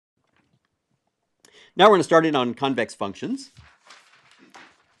Now we're going to start in on convex functions.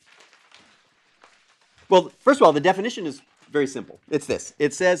 Well, first of all, the definition is very simple. It's this.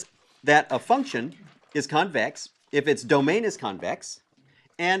 It says that a function is convex if its domain is convex,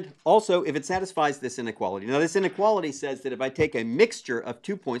 and also if it satisfies this inequality. Now, this inequality says that if I take a mixture of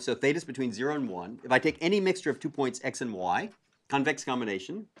 2 points, so theta is between 0 and 1, if I take any mixture of 2 points x and y, convex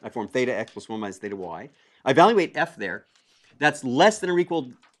combination, I form theta x plus 1 minus theta y, I evaluate f there, that's less than or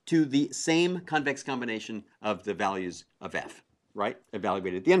equal to the same convex combination of the values of f, right,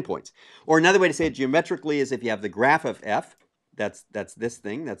 evaluated at the endpoints. Or another way to say it geometrically is if you have the graph of f, that's this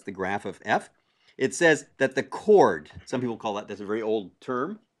thing, that's the graph of f, it says that the chord, some people call that's a very old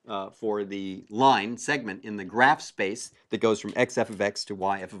term for the line segment in the graph space that goes from x f of x to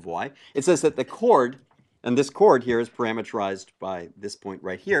y f of y. It says that the chord, and this chord here is parameterized by this point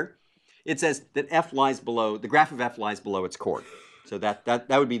right here, it says that f lies below, the graph of f lies below its chord. So that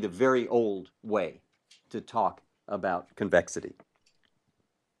would be the very old way to talk about convexity.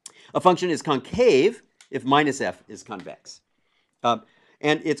 A function is concave if minus f is convex.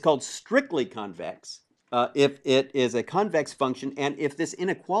 And it's called strictly convex if it is a convex function and if this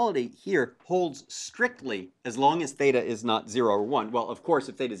inequality here holds strictly as long as theta is not 0 or 1. Well, of course,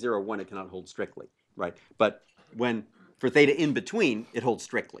 if theta is 0 or 1, it cannot hold strictly, right? But for theta in between, it holds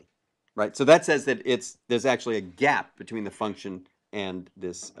strictly, right? So that says that there's actually a gap between the function and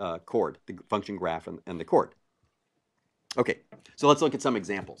this chord, the function graph and the chord. Okay, so let's look at some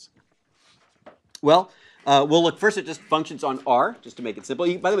examples. Well, we'll look first at just functions on R, just to make it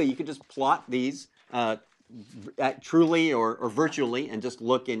simple. By the way, you can just plot these truly or virtually, and just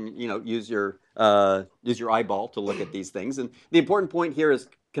look and use your eyeball to look at these things. And the important point here is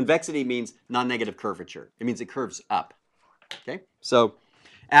convexity means non-negative curvature. It means it curves up. Okay, so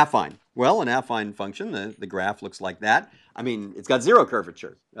affine. Well, an affine function, the graph looks like that. I mean, it's got 0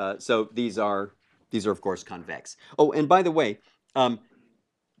 curvature. So these are of course convex. Oh, and by the way,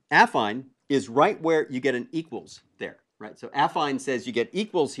 affine is right where you get an equals there, right? So affine says you get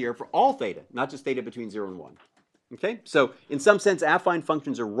equals here for all theta, not just theta between 0 and 1. Okay, so in some sense, affine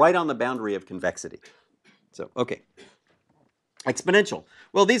functions are right on the boundary of convexity. So, okay. Exponential.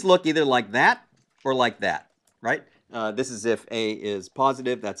 Well, these look either like that or like that, right? This is if a is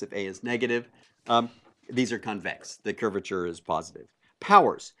positive, that's if a is negative. These are convex. The curvature is positive.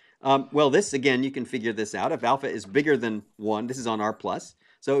 Powers. Well, this, again, you can figure this out. If alpha is bigger than 1, this is on R+.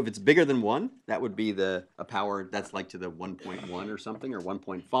 So if it's bigger than 1, that would be a power that's like to the 1.1 or something, or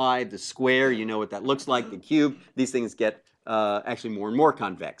 1.5. The square, you know what that looks like. The cube, these things get actually more and more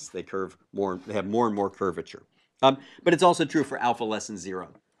convex. They curve more, they have more and more curvature. But it's also true for alpha less than 0.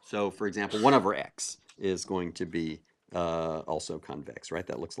 So for example, 1 over x is going to be also convex, right?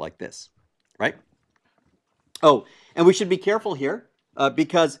 That looks like this, right? Oh, and we should be careful here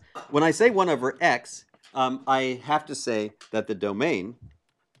because when I say 1 over x, I have to say that the domain,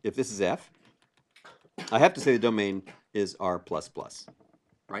 if this is f, I have to say the domain is R++,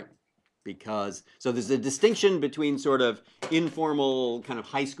 right? Because, so there's a distinction between sort of informal kind of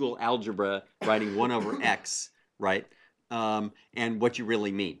high school algebra writing 1 over x, right? And what you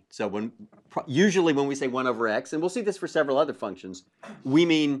really mean. So usually when we say 1 over x, and we'll see this for several other functions, we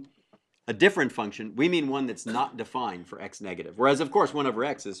mean a different function. We mean one that's not defined for x negative. Whereas, of course, 1 over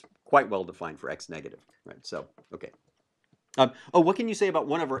x is quite well defined for x negative, right? So, okay. Oh, what can you say about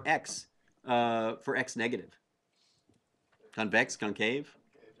 1 over x for x negative? Convex, concave?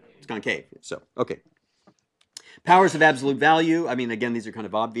 It's concave, so, okay. Powers of absolute value, I mean, again, these are kind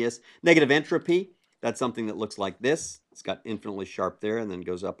of obvious. Negative entropy, that's something that looks like this. It's got infinitely sharp there and then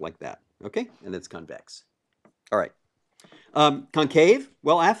goes up like that, okay? And it's convex. All right. Concave,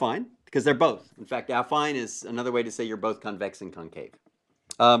 well, affine, because they're both. In fact, affine is another way to say you're both convex and concave.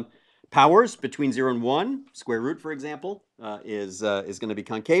 Powers between 0 and 1, square root, for example, is going to be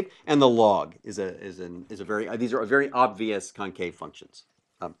concave, and the log is these are very obvious concave functions.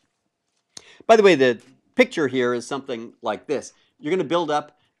 By the way, the picture here is something like this. You're going to build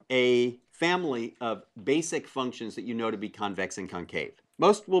up a family of basic functions that you know to be convex and concave.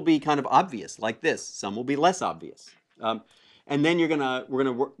 Most will be kind of obvious, like this. Some will be less obvious. And then we're going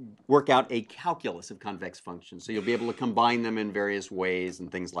to work out a calculus of convex functions. So you'll be able to combine them in various ways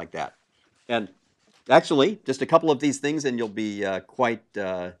and things like that. And actually, just a couple of these things, and you'll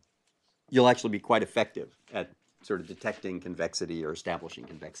actually be quite effective at sort of detecting convexity or establishing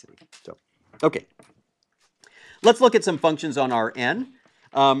convexity. So, okay. Let's look at some functions on Rn.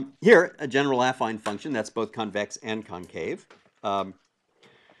 Here, a general affine function that's both convex and concave. A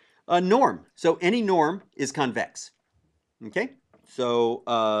norm. So any norm is convex. Okay?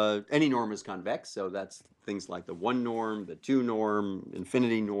 So any norm is convex. So that's things like the 1 norm, the 2 norm,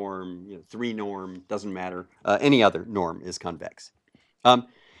 infinity norm, 3 norm, doesn't matter. Any other norm is convex.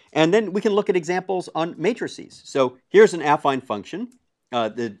 And then we can look at examples on matrices. So here's an affine function.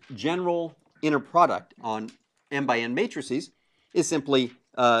 The general inner product on m by n matrices is simply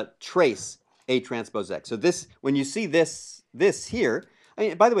trace A transpose X. So this, when you see this here, I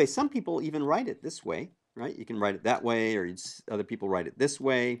mean, by the way, some people even write it this way, right? You can write it that way, or other people write it this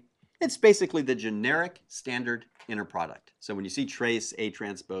way. It's basically the generic standard inner product. So when you see trace A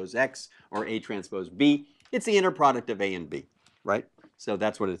transpose X or A transpose B, it's the inner product of A and B, right? So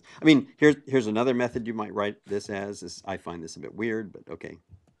that's what it is. I mean, here's another method you might write this as. I find this a bit weird, but okay,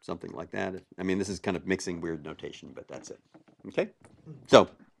 something like that. I mean, this is kind of mixing weird notation, but that's it. Okay? So,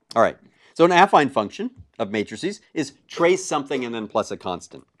 all right. So an affine function of matrices is trace something and then plus a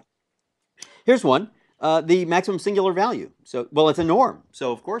constant. Here's one, the maximum singular value. So, well, it's a norm.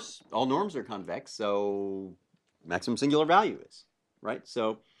 So, of course, all norms are convex, so maximum singular value is, right?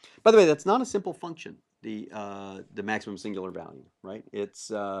 So, by the way, that's not a simple function. The maximum singular value, right?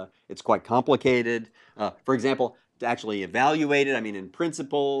 It's quite complicated. For example, to actually evaluate it, I mean, in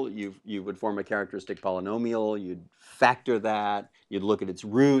principle, you would form a characteristic polynomial. You'd factor that. You'd look at its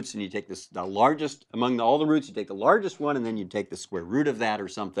roots, and you take the largest among all the roots. You take the largest one, and then you take the square root of that or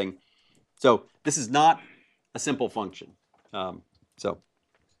something. So this is not a simple function. And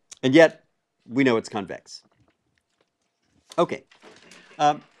yet we know it's convex. Okay.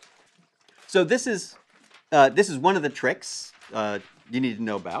 So this is one of the tricks you need to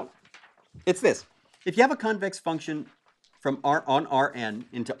know about. It's this. If you have a convex function from R on Rn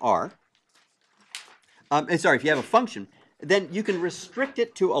into R, if you have a function, then you can restrict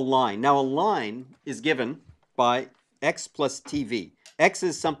it to a line. Now a line is given by x plus tv. X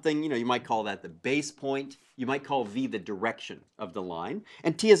is something, you might call that the base point. You might call v the direction of the line.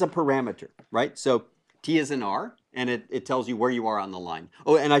 And t is a parameter, right? So t is an R, and it tells you where you are on the line.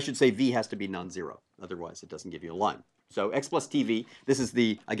 Oh, and I should say v has to be non-zero. Otherwise, it doesn't give you a line. So x plus tv, this is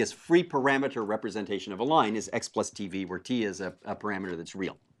the, I guess, free parameter representation of a line is x plus tv, where t is a parameter that's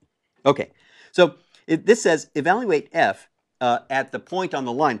real. Okay, so this says evaluate f at the point on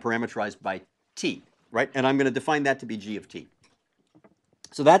the line parameterized by t, right? And I'm going to define that to be g of t.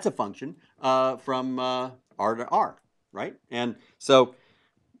 So that's a function from R to R, right? And so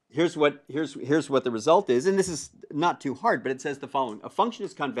here's what the result is, and this is not too hard, but it says the following: a function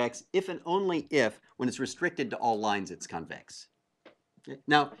is convex if and only if, when it's restricted to all lines, it's convex. Okay?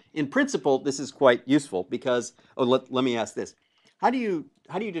 Now, in principle, this is quite useful because let me ask this: how do you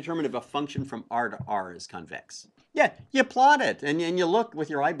determine if a function from R to R is convex? Yeah, you plot it and you look with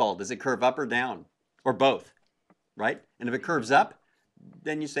your eyeball. Does it curve up or down, or both, right? And if it curves up,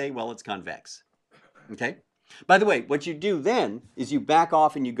 then you say, well, it's convex. Okay? By the way, what you do then is you back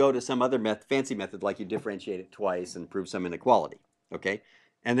off and you go to some other fancy method, like you differentiate it twice and prove some inequality. Okay?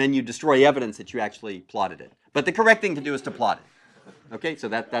 And then you destroy evidence that you actually plotted it. But the correct thing to do is to plot it. Okay? So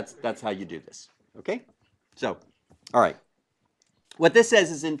that's how you do this. Okay? So, all right. What this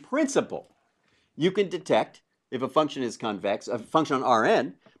says is, in principle, you can detect if a function is convex, a function on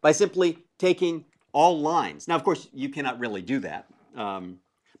Rn, by simply taking all lines. Now, of course, you cannot really do that.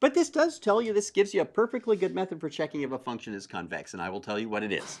 But this does tell you, this gives you a perfectly good method for checking if a function is convex, and I will tell you what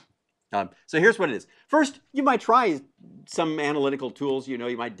it is. So here's what it is. First, you might try some analytical tools. You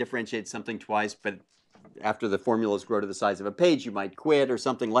might differentiate something twice, but after the formulas grow to the size of a page, you might quit or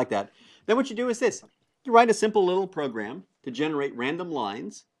something like that. Then what you do is this. You write a simple little program to generate random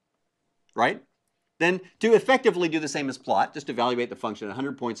lines, right? Then to effectively do the same as plot, just evaluate the function at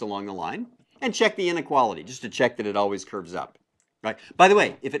 100 points along the line, and check the inequality, just to check that it always curves up. Right. By the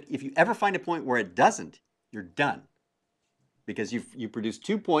way, if you ever find a point where it doesn't, you're done, because you produce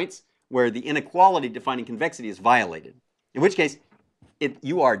 2 points where the inequality defining convexity is violated. In which case,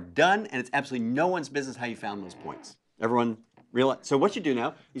 you are done, and it's absolutely no one's business how you found those points. Everyone realize? So what you do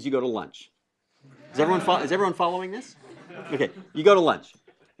now is you go to lunch. Is everyone following this? Okay. You go to lunch,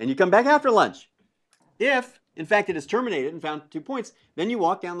 and you come back after lunch. If, in fact, it is terminated and found 2 points, then you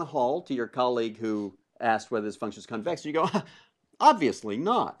walk down the hall to your colleague who asked whether this function is convex, and you go, obviously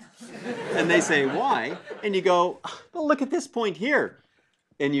not. And they say, why? And you go, well, look at this point here.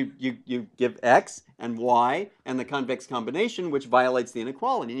 And you give x and y and the convex combination, which violates the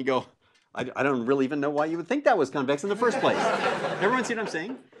inequality. And you go, I don't really even know why you would think that was convex in the first place. Everyone see what I'm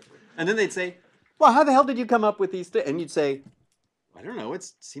saying? And then they'd say, well, how the hell did you come up with these things? And you'd say, I don't know. It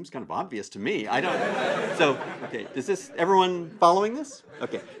seems kind of obvious to me. I don't. So, okay, is everyone following this?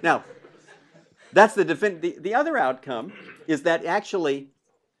 Okay. Now, that's the other outcome is that actually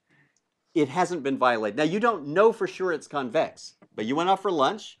it hasn't been violated. Now, you don't know for sure it's convex, but you went off for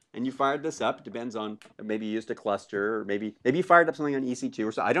lunch and you fired this up. It depends on, maybe you used a cluster, or maybe you fired up something on EC2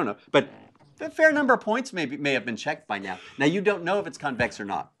 or so. I don't know. But a fair number of points may have been checked by now. Now, you don't know if it's convex or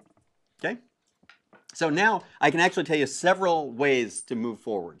not. Okay? So now I can actually tell you several ways to move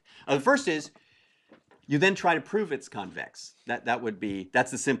forward. The first is you then try to prove it's convex. That's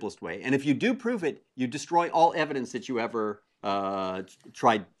the simplest way. And if you do prove it, you destroy all evidence that you ever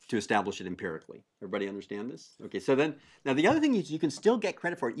tried to establish it empirically. Everybody understand this? Okay, so then, now the other thing is you can still get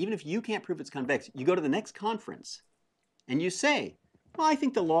credit for it. Even if you can't prove it's convex, you go to the next conference and you say, well, I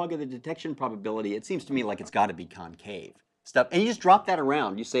think the log of the detection probability, it seems to me like it's got to be concave. Stuff, and you just drop that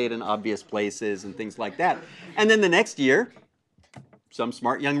around. You say it in obvious places and things like that. And then the next year, some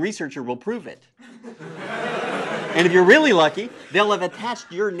smart young researcher will prove it. And if you're really lucky, they'll have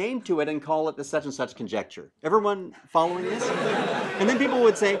attached your name to it and call it the such and such conjecture. Everyone following this? And then people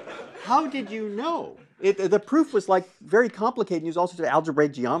would say, how did you know? The proof was like very complicated and used all sorts of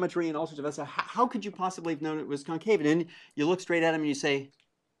algebraic geometry and all sorts of other stuff. How could you possibly have known it was concave? And then you look straight at him and you say,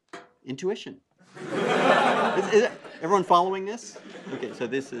 intuition. Is everyone following this? Okay, so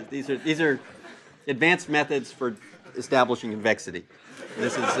these are advanced methods for establishing convexity.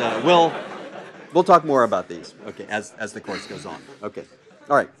 This is we'll talk more about these. Okay, as the course goes on. Okay,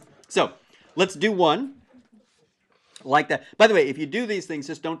 all right. So let's do one like that. By the way, if you do these things,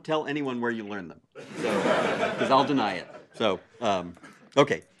 just don't tell anyone where you learn them, because I'll deny it. So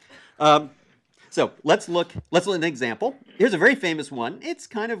okay. So let's look at an example. Here's a very famous one. It's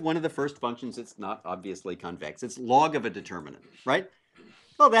kind of one of the first functions. It's not obviously convex. It's log of a determinant, right?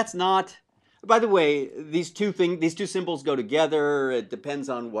 Well, that's not. By the way, these two symbols go together. It depends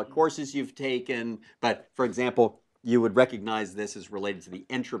on what courses you've taken. But for example, you would recognize this as related to the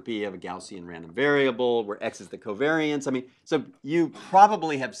entropy of a Gaussian random variable, where x is the covariance. I mean, so you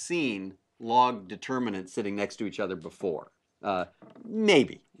probably have seen log determinants sitting next to each other before.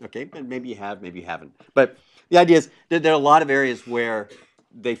 Maybe, okay, but maybe you have, maybe you haven't. But the idea is that there are a lot of areas where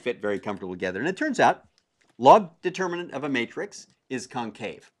they fit very comfortably together. And it turns out log determinant of a matrix is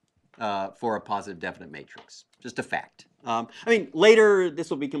concave for a positive definite matrix. Just a fact. I mean, later this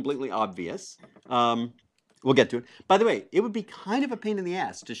will be completely obvious. We'll get to it. By the way, it would be kind of a pain in the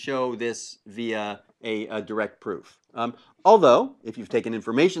ass to show this via a direct proof. Although, if you've taken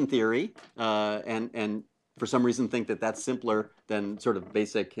information theory and for some reason think that that's simpler than sort of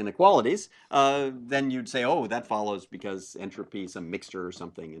basic inequalities, then you'd say, oh, that follows because entropy, some mixture or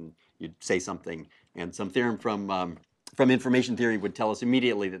something, and you'd say something, and some theorem from information theory would tell us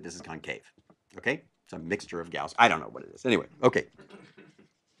immediately that this is concave. Okay? Some mixture of Gauss. I don't know what it is. Anyway, okay.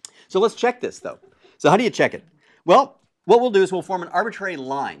 So let's check this, though. So how do you check it? Well, what we'll do is we'll form an arbitrary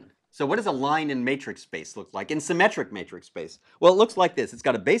line. So what does a line in matrix space look like? In symmetric matrix space? Well, it looks like this. It's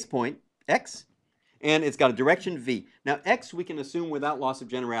got a base point, x, and it's got a direction v. Now, x we can assume without loss of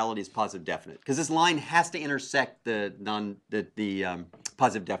generality is positive definite, because this line has to intersect the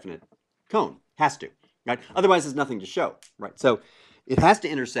positive definite cone. Has to, right? Otherwise, there's nothing to show, right? So it has to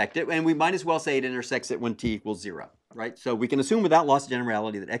intersect it, and we might as well say it intersects it when t equals 0, right? So we can assume without loss of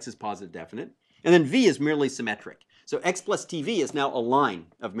generality that x is positive definite, and then v is merely symmetric. So x plus tv is now a line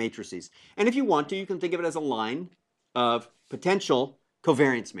of matrices. And if you want to, you can think of it as a line of potential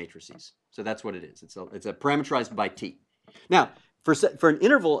covariance matrices. So that's what it is. It's a parameterized by t. Now, for an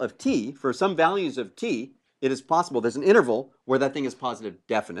interval of t, for some values of t, it is possible. There's an interval where that thing is positive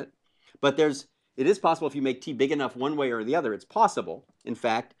definite. But it is possible if you make t big enough one way or the other, it's possible, in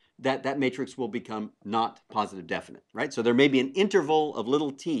fact, that that matrix will become not positive definite, right? So there may be an interval of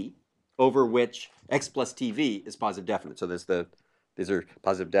little t over which x plus tv is positive definite. So these are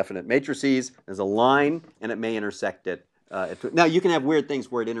positive definite matrices. There's a line, and it may intersect it. Now, you can have weird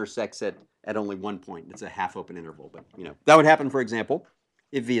things where it intersects it at only one point. It's a half-open interval. But that would happen, for example,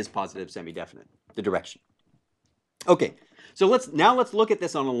 if v is positive semi-definite, the direction. Okay, so now let's look at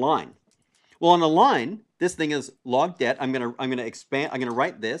this on a line. Well, on a line, this thing is log det. I'm gonna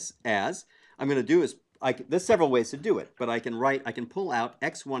write this as there's several ways to do it, but I can pull out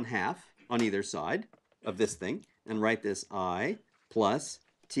x1/2 on either side of this thing and write this I plus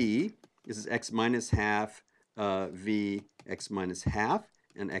t. This is x minus half v x minus half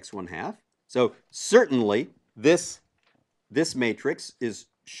and x1/2. So certainly this matrix is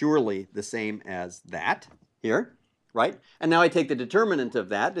surely the same as that here, right? And now I take the determinant of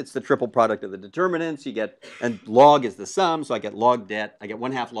that. It's the triple product of the determinants. And log is the sum, so I get log det. I get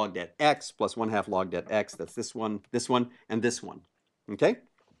 1/2 log det x plus 1/2 log det x. That's this one, and this one. Okay?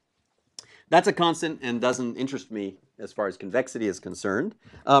 That's a constant and doesn't interest me as far as convexity is concerned.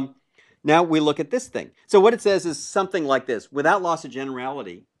 Now we look at this thing. So what it says is something like this. Without loss of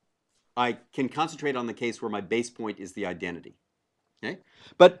generality, I can concentrate on the case where my base point is the identity. Okay?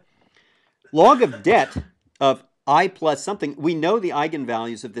 But log of det of I plus something, we know the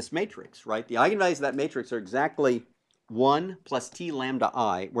eigenvalues of this matrix, right? The eigenvalues of that matrix are exactly 1 plus t lambda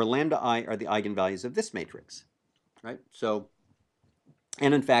I, where lambda I are the eigenvalues of this matrix, right? So,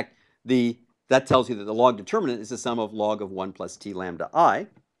 and in fact, that tells you that the log determinant is the sum of log of 1 plus t lambda I.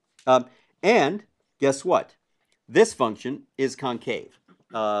 And guess what? This function is concave.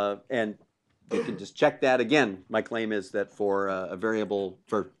 And you can just check that again. My claim is that for a variable,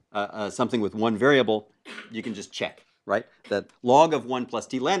 for something with one variable, you can just check, right? That log of 1 plus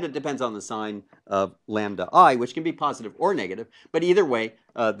t lambda depends on the sign of lambda I, which can be positive or negative. But either way,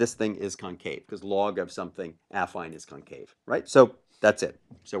 this thing is concave because log of something affine is concave, right? So that's it.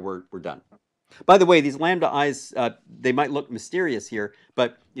 So we're done. By the way, these lambda i's, they might look mysterious here,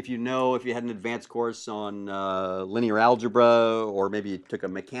 but if you had an advanced course on linear algebra, or maybe you took a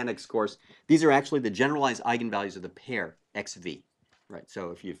mechanics course, these are actually the generalized eigenvalues of the pair xv, right?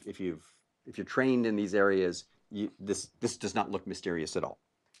 So if you're trained in these areas, this does not look mysterious at all.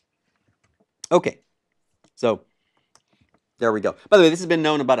 Okay, so there we go. By the way, this has been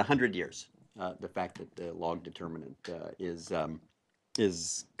known about 100 years. The fact that the log determinant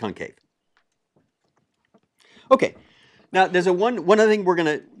is concave. Okay, now there's one other thing we're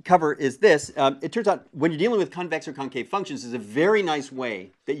going to cover is this. It turns out when you're dealing with convex or concave functions, is a very nice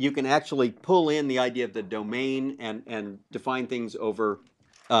way that you can actually pull in the idea of the domain and define things over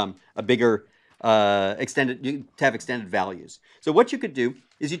a bigger to have extended values. So what you could do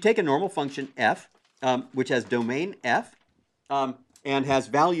is you take a normal function f, which has domain f, and has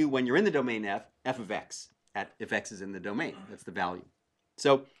value when you're in the domain f of x, if x is in the domain. That's the value.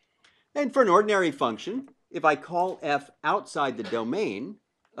 So, and for an ordinary function, if I call f outside the domain,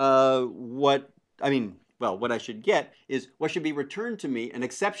 what I should get is what should be returned to me. An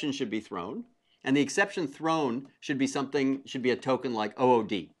exception should be thrown, and the exception thrown should be a token like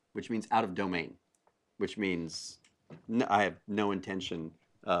OOD, which means out of domain, which means I have no intention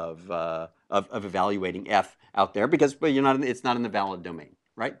of evaluating f out there because it's not in the valid domain,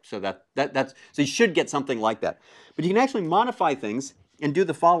 right? So so you should get something like that. But you can actually modify things and do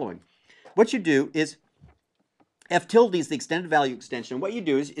the following. What you do is f tilde is the extended value extension. What you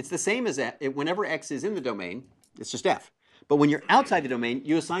do is it's the same as f. Whenever x is in the domain, it's just f. But when you're outside the domain,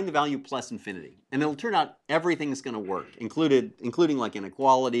 you assign the value plus infinity. And it'll turn out everything's going to work, including like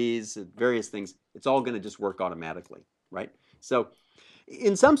inequalities, various things. It's all going to just work automatically, right? So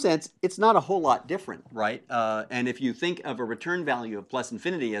in some sense, it's not a whole lot different, right? And if you think of a return value of plus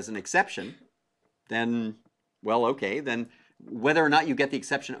infinity as an exception, then, well, okay, then whether or not you get the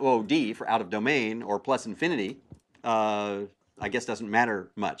exception OOD for out of domain or plus infinity, I guess doesn't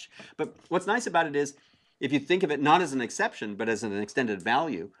matter much. But what's nice about it is if you think of it not as an exception but as an extended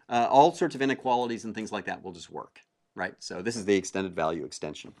value, all sorts of inequalities and things like that will just work, right? So this is the extended value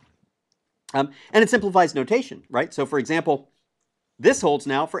extension. And it simplifies notation, right? So for example, this holds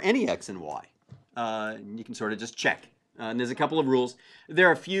now for any x and y. You can sort of just check. And there's a couple of rules. There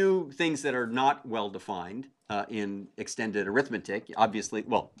are a few things that are not well defined in extended arithmetic. Obviously,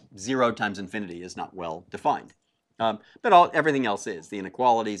 well, 0 times infinity is not well defined. But everything else is. The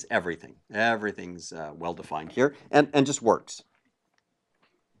inequalities, everything. Everything's well defined here and just works.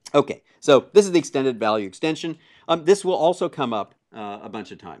 Okay, so this is the extended value extension. This will also come up a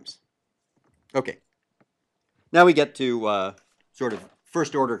bunch of times. Okay, now we get to sort of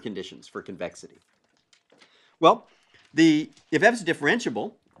first order conditions for convexity. Well, if f is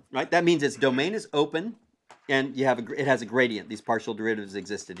differentiable, right, that means its domain is open and it has a gradient. These partial derivatives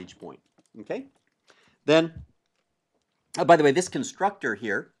exist at each point. Okay? Then, by the way, this constructor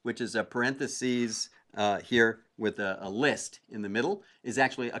here, which is a parentheses here with a list in the middle, is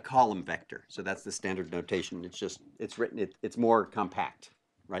actually a column vector. So that's the standard notation. It's more compact,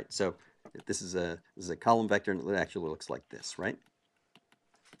 right? So this is a column vector, and it actually looks like this, right?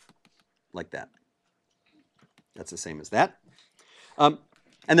 Like that. That's the same as that.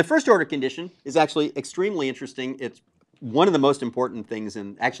 And the first order condition is actually extremely interesting. It's one of the most important things,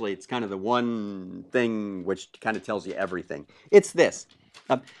 and actually it's kind of the one thing which kind of tells you everything. It's this.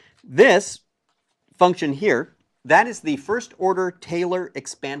 This function here, that is the first order Taylor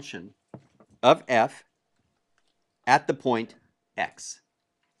expansion of f at the point x,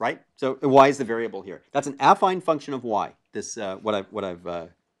 right? So y is the variable here. That's an affine function of y. This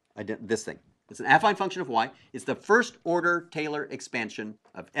this thing. It's an affine function of y. It's the first order Taylor expansion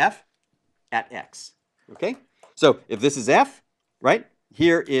of f at x. Okay? So if this is f, right,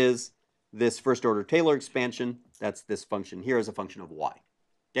 here is this first order Taylor expansion. That's this function here as a function of y.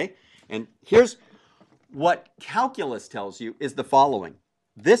 Okay? And here's what calculus tells you is the following.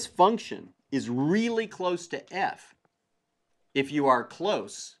 this function is really close to f if you are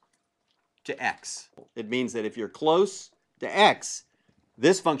close to x. It means that if you're close to x,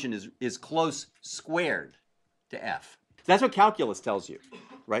 this function is close squared to f. That's what calculus tells you,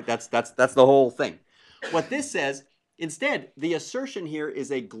 right? That's the whole thing. What this says, instead, the assertion here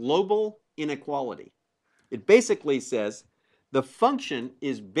is a global inequality. It basically says the function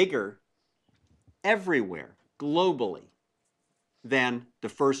is bigger everywhere, globally, than the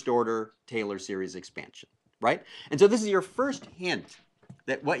first order Taylor series expansion, right? And so this is your first hint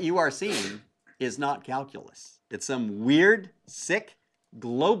that what you are seeing is not calculus. It's some weird, sick,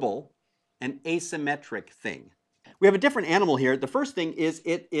 global, and asymmetric thing. We have a different animal here. The first thing is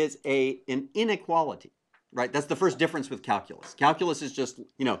it is an inequality, right? That's the first difference with calculus. Calculus is just,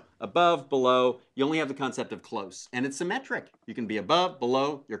 above, below. You only have the concept of close. And it's symmetric. You can be above,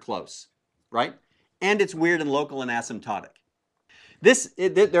 below, you're close, right? And it's weird and local and asymptotic.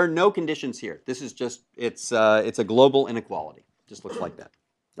 There are no conditions here. This is just, it's a global inequality. Just looks like that.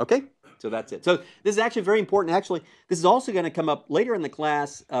 Okay? So that's it. So this is actually very important. Actually, this is also going to come up later in the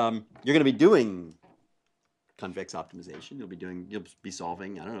class. You're going to be doing convex optimization. You'll be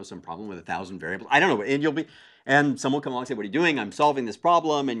solving, I don't know, some problem with 1,000 variables. I don't know. And someone will come along and say, what are you doing? I'm solving this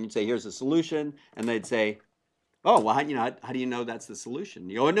problem. And you'd say, here's the solution. And they'd say, oh, well, how do you know that's the solution?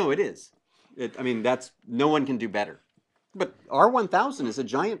 You go, oh, no, it is. No one can do better. But R1000 is a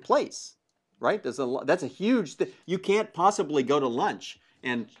giant place, right? That's a huge thing. You can't possibly go to lunch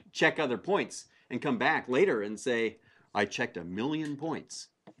and check other points and come back later and say, I checked 1,000,000 points,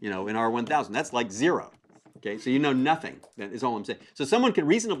 in R1000. That's like zero. Okay, so you know nothing. That is all I'm saying. So someone could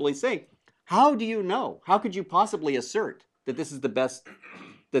reasonably say, how do you know? How could you possibly assert that this is the best,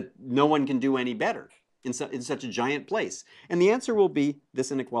 that no one can do any better in such a giant place? And the answer will be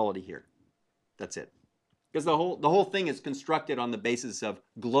this inequality here. That's it. Because the whole thing is constructed on the basis of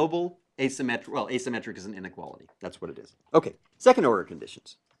global asymmetric. Well, asymmetric is an inequality. That's what it is. Okay, second order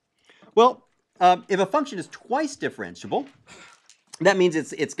conditions. Well, if a function is twice differentiable, that means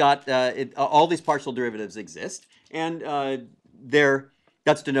it's got all these partial derivatives exist, and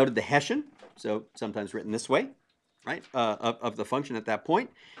that's denoted the Hessian, so sometimes written this way, right, of the function at that point.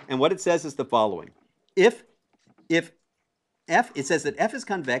 And what it says is the following: if f, it says that f is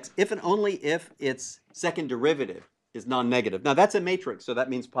convex if and only if its second derivative is non-negative. Now that's a matrix, so that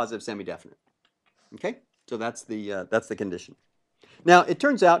means positive semi-definite. Okay, so that's the condition. Now it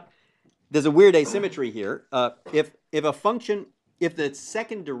turns out there's a weird asymmetry here. If the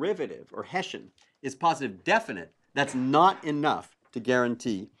second derivative or Hessian is positive definite, that's not enough to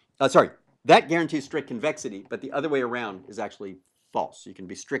guarantee. That guarantees strict convexity, but the other way around is actually false. You can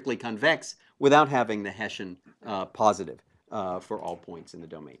be strictly convex without having the Hessian positive for all points in the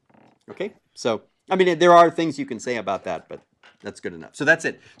domain. Okay, so there are things you can say about that, but that's good enough. So that's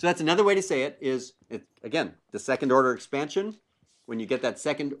it. So that's another way to say it is, again, the second order expansion. When you get that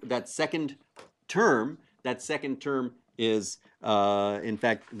second term is, in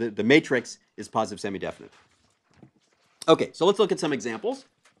fact, the matrix is positive semi-definite. Okay, so let's look at some examples.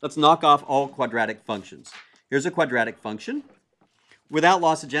 Let's knock off all quadratic functions. Here's a quadratic function. Without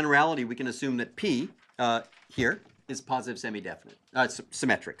loss of generality, we can assume that P here is positive semi-definite.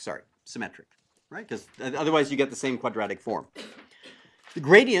 Symmetric, right? Because otherwise you get the same quadratic form. The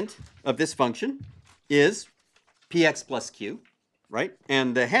gradient of this function is px plus q, right?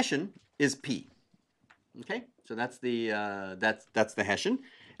 And the Hessian is p. Okay, so that's the Hessian,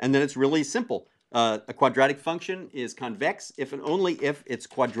 and then it's really simple. A quadratic function is convex if and only if its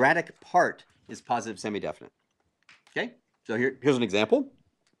quadratic part is positive semi-definite. Okay, so here's an example.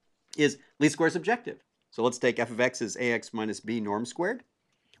 Is least squares objective? So let's take f of x as ax minus b norm squared.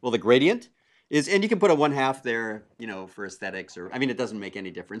 Well, the gradient is, and you can put a 1/2 there, for aesthetics, or it doesn't make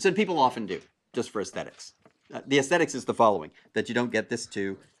any difference, and people often do just for aesthetics. The aesthetics is the following: that you don't get this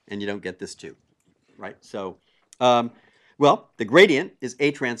 2 and you don't get this 2, right? So, the gradient is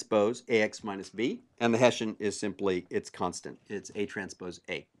A transpose AX minus B, and the Hessian is simply its constant. It's A transpose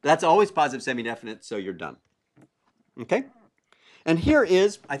A. That's always positive semi-definite, so you're done. Okay? And here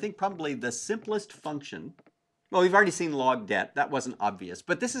is, I think, probably the simplest function. Well, we've already seen log det. That wasn't obvious.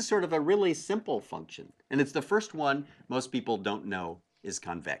 But this is sort of a really simple function. And it's the first one most people don't know is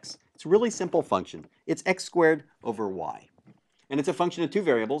convex. It's a really simple function. It's x squared over y. And it's a function of two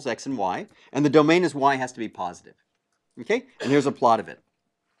variables, x and y. And the domain is y has to be positive. Okay? And here's a plot of it.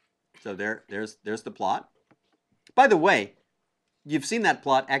 So there's the plot. By the way, you've seen that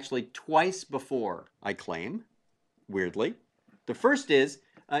plot actually twice before, I claim, weirdly. The first is,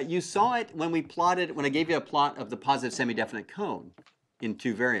 you saw it when I gave you a plot of the positive semi-definite cone in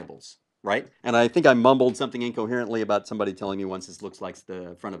two variables. right? And I think I mumbled something incoherently about somebody telling me once this looks like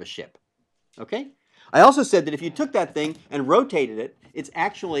the front of a ship. Okay? I also said that if you took that thing and rotated it, it's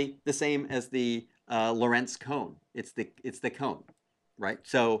actually the same as the Lorentz cone. It's the cone, right?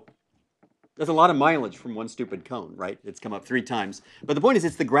 So that's a lot of mileage from one stupid cone, right? It's come up 3 times. But the point is,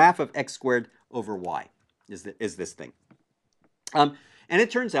 it's the graph of x squared over y is this thing. And it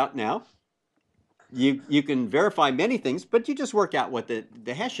turns out now, you can verify many things, but you just work out what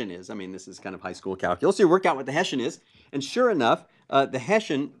the Hessian is. I mean, this is kind of high school calculus. You work out what the Hessian is, and sure enough, the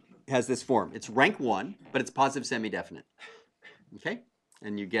Hessian has this form. It's rank 1, but it's positive semi-definite. Okay?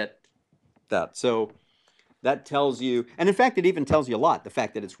 And you get that. So that tells you, and in fact, it even tells you a lot, the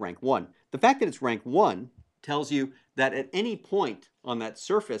fact that it's rank 1. The fact that it's rank 1 tells you that at any point on that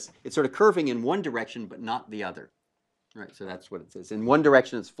surface, it's sort of curving in one direction, but not the other. Right, so that's what it says. In one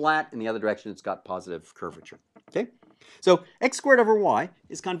direction it's flat, in the other direction it's got positive curvature. Okay, so x squared over y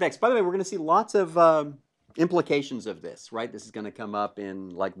is convex. By the way, we're going to see lots of implications of this, right? This is going to come up in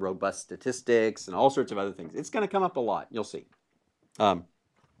like robust statistics and all sorts of other things. It's going to come up a lot. You'll see.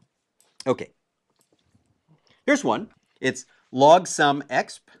 Okay, here's one. It's log sum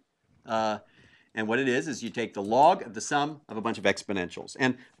exp. And what it is you take the log of the sum of a bunch of exponentials.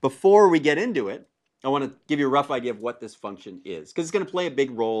 And before we get into it, I want to give you a rough idea of what this function is, because it's going to play a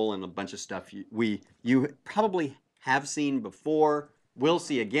big role in a bunch of stuff you probably have seen before, will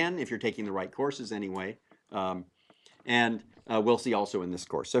see again if you're taking the right courses anyway, and we'll see also in this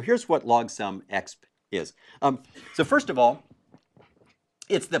course. So here's what log sum exp is. So first of all,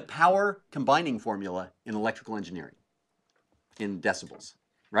 it's the power combining formula in electrical engineering in decibels,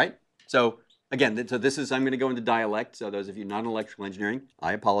 right? So again, so this is, I'm going to go into dialect. So those of you not in electrical engineering,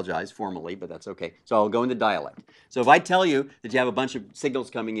 I apologize formally, but that's okay. So I'll go into dialect. So if I tell you that you have a bunch of signals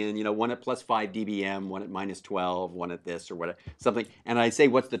coming in, you know, one at plus 5 dBm, one at minus 12, one at this or whatever, something, and I say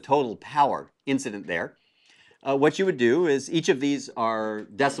what's the total power incident there, what you would do is each of these are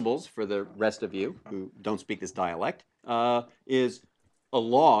decibels for the rest of you who don't speak this dialect, is a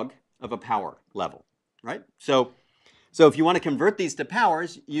log of a power level, right? So if you want to convert these to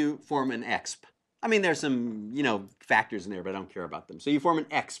powers, you form an exp. I mean, there's some, you know, factors in there, but I don't care about them. So you form an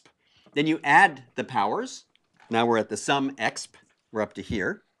exp. Then you add the powers. Now we're at the sum exp. We're up to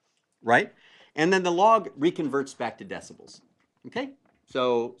here, right? And then the log reconverts back to decibels. Okay?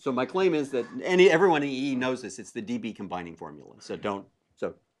 So my claim is that everyone in EE knows this. It's the dB combining formula. So don't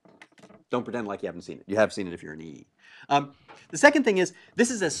pretend like you haven't seen it. You have seen it if you're in EE. The second thing is this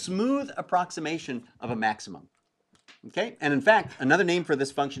is a smooth approximation of a maximum. Okay, and in fact, another name for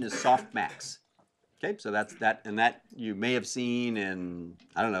this function is softmax. Okay, so that's that, and that you may have seen in,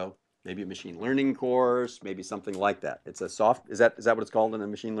 I don't know, maybe a machine learning course, maybe something like that. It's a is that what it's called in a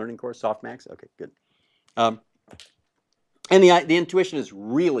machine learning course? Softmax? Okay, good. And the intuition is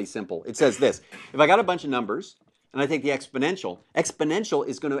really simple. It says this: if I got a bunch of numbers and I take the exponential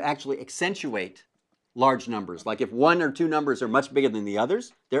is going to actually accentuate large numbers. Like if 1 or 2 numbers are much bigger than the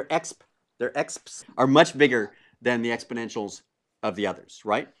others, their exps are much bigger than the exponentials of the others,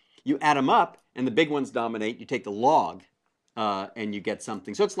 right? You add them up, and the big ones dominate. You take the log, and you get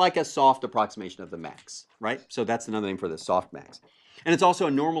something. So it's like a soft approximation of the max, right? So that's another name for this, softmax. And it's also a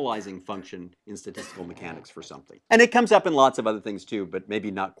normalizing function in statistical mechanics for something. And it comes up in lots of other things too, but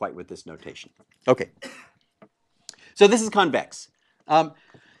maybe not quite with this notation. Okay. So this is convex.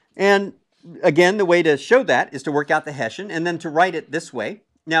 And again, the way to show that is to work out the Hessian and then to write it this way.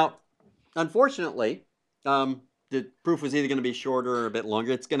 Now, unfortunately, the proof was either going to be shorter or a bit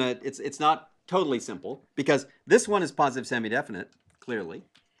longer. It's not totally simple because this one is positive semi-definite, clearly.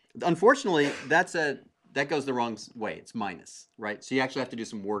 Unfortunately, that goes the wrong way. It's minus, right? So you actually have to do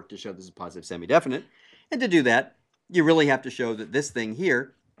some work to show this is positive semi-definite. And to do that, you really have to show that this thing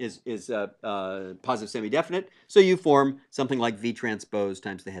here is positive semi-definite. So you form something like V transpose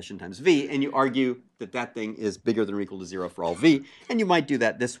times the Hessian times V, and you argue that that thing is bigger than or equal to 0 for all V. And you might do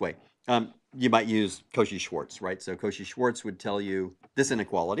that this way. You might use Cauchy-Schwarz, right? So Cauchy-Schwarz would tell you this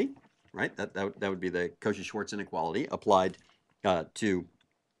inequality, right? That would be the Cauchy-Schwarz inequality applied to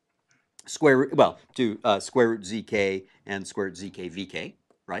square root zk and square root zk vk,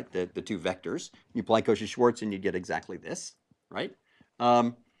 right? The two vectors. You apply Cauchy-Schwarz and you get exactly this, right?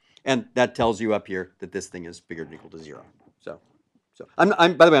 And that tells you up here that this thing is bigger than or equal to 0. So by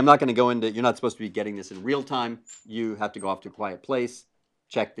the way, I'm not going to go into, you're not supposed to be getting this in real time. You have to go off to a quiet place,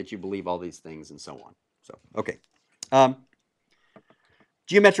 check that you believe all these things, and so on. So, okay.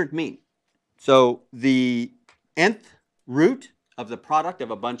 Geometric mean. So the nth root of the product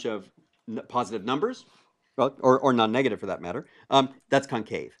of a bunch of positive numbers, well, or non-negative for that matter, that's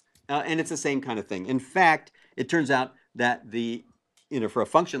concave. And it's the same kind of thing. In fact, it turns out that the for a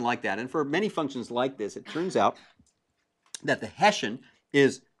function like that, and for many functions like this, it turns out that the Hessian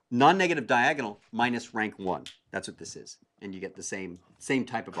is non-negative diagonal minus rank 1. That's what this is. And you get the same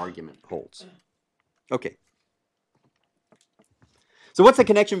type of argument holds. Okay. So what's the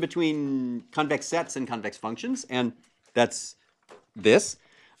connection between convex sets and convex functions? And that's this.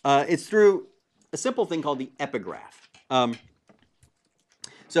 It's through a simple thing called the epigraph.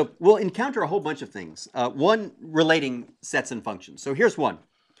 So we'll encounter a whole bunch of things. One relating sets and functions. So here's one.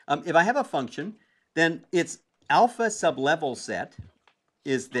 If I have a function, then its alpha sublevel set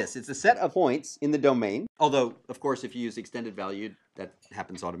is this. It's a set of points in the domain, although, of course, if you use extended value, that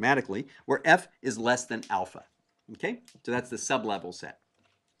happens automatically, where f is less than alpha. Okay? So that's the sublevel set.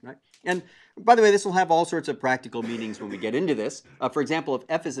 Right? And by the way, this will have all sorts of practical meanings when we get into this. For example, if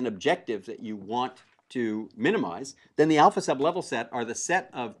f is an objective that you want to minimize, then the alpha sublevel set are the set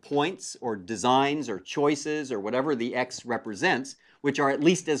of points or designs or choices or whatever the x represents, which are at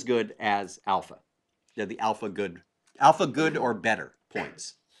least as good as alpha. They're the alpha good or better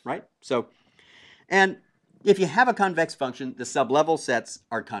points, right? So, and if you have a convex function, the sublevel sets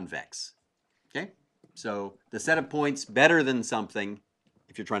are convex. Okay? So the set of points better than something,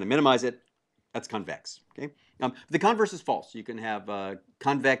 if you're trying to minimize it, that's convex. Okay? The converse is false. You can have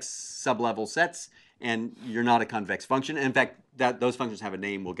convex sublevel sets, and you're not a convex function. And in fact, those functions have a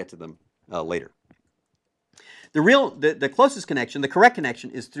name. We'll get to them later. The closest connection, the correct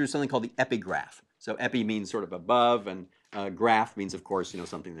connection, is through something called the epigraph. So epi means sort of above, and graph means, of course,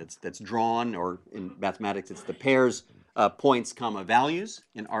 something that's drawn, or in mathematics, it's the pairs points comma values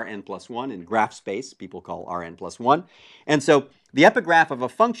in Rn plus 1. In graph space, people call Rn plus 1. And so the epigraph of a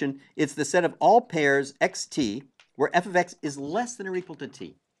function, it's the set of all pairs xt where f of x is less than or equal to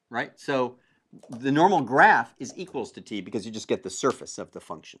t, right? So the normal graph is equals to t because you just get the surface of the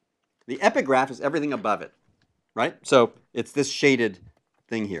function. The epigraph is everything above it, right? So it's this shaded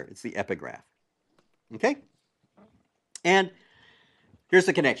thing here. It's the epigraph. Okay? And here's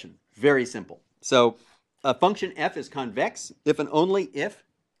the connection. Very simple. So a function f is convex if and only if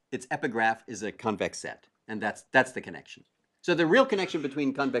its epigraph is a convex set. And that's the connection. So the real connection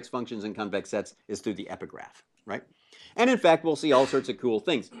between convex functions and convex sets is through the epigraph, right? And in fact, we'll see all sorts of cool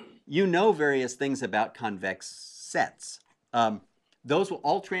things. You know various things about convex sets. Those will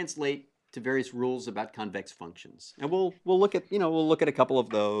all translate to various rules about convex functions. And we'll look at a couple of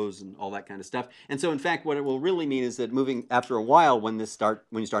those and all that kind of stuff. And so in fact, what it will really mean is that moving after a while, when you start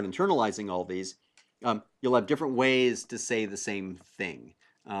internalizing all these, you'll have different ways to say the same thing.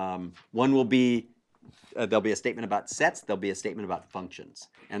 One will be there'll be a statement about sets, there'll be a statement about functions,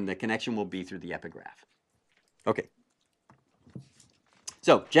 and the connection will be through the epigraph. Okay.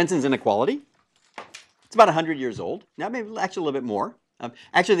 So Jensen's inequality. It's about 100 years old. Now, maybe actually a little bit more.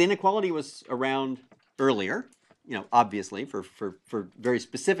 Actually, the inequality was around earlier, obviously for very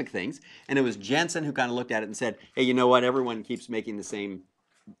specific things. And it was Jensen who kind of looked at it and said, hey, you know what? Everyone keeps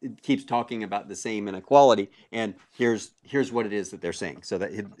keeps talking about the same inequality, and here's what it is that they're saying. So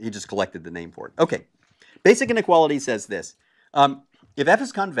that he just collected the name for it. Okay. Basic inequality says this. If f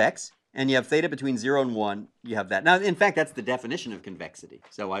is convex and you have theta between 0 and 1, you have that. Now, in fact, that's the definition of convexity.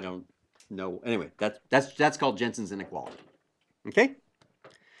 So I don't know. Anyway, that's called Jensen's inequality. Okay?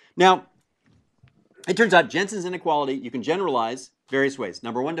 Now, it turns out Jensen's inequality, you can generalize various ways.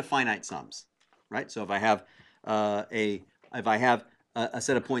 Number one, to finite sums, right? So if I have a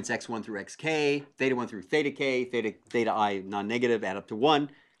set of points x1 through xk, theta 1 through theta k, theta I non-negative, add up to 1,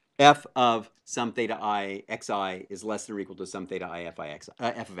 f of some theta I xi is less than or equal to some theta I f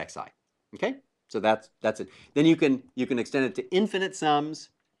of xi. Okay? So that's it. Then you can extend it to infinite sums,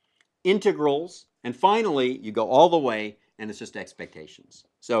 integrals, and finally you go all the way and it's just expectations.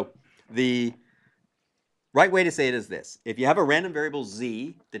 So the right way to say it is this. If you have a random variable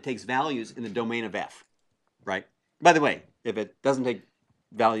z that takes values in the domain of f, right? By the way, if it doesn't take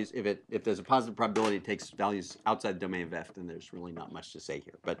values, if there's a positive probability it takes values outside the domain of f, then there's really not much to say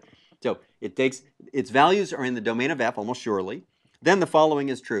here. But so it takes, its values are in the domain of f almost surely. Then the following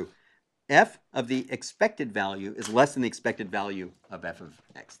is true. F of the expected value is less than the expected value of f of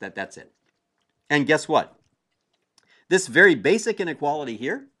x. That's it. And guess what? This very basic inequality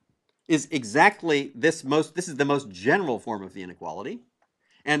here is exactly this is the most general form of the inequality.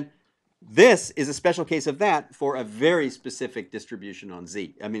 And this is a special case of that for a very specific distribution on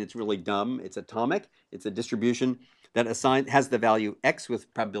Z. I mean, it's really dumb. It's atomic. It's a distribution that has the value x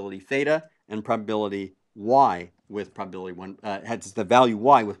with probability theta and probability y with probability 1, has the value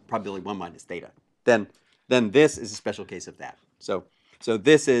y with probability 1 minus theta. Then this is a special case of that. So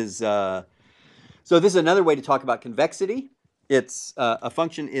this is another way to talk about convexity. It's a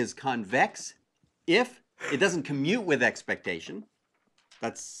function is convex if it doesn't commute with expectation.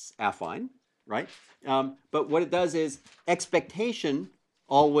 That's affine, right? But what it does is expectation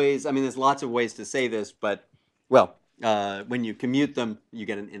always, I mean, there's lots of ways to say this, but, well, when you commute them, you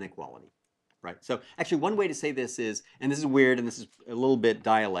get an inequality, right? So actually one way to say this is, and this is weird and this is a little bit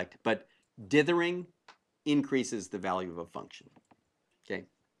dialect, but dithering increases the value of a function, okay?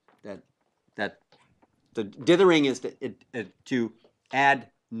 The dithering is to add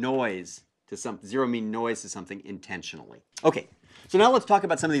noise to something, zero mean noise to something intentionally. Okay, so now let's talk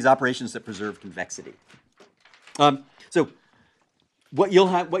about some of these operations that preserve convexity. So what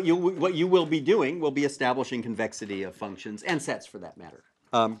you will be doing will be establishing convexity of functions and sets for that matter.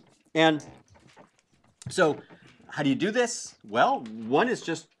 And so how do you do this? Well, one is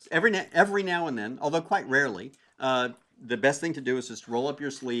just every now and then, although quite rarely, the best thing to do is just roll up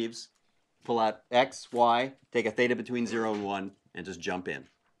your sleeves, pull out x, y, take a theta between 0 and 1, and just jump in,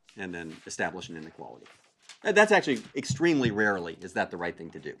 and then establish an inequality. That's actually extremely rarely is that the right thing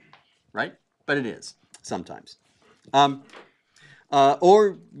to do, right? But it is sometimes.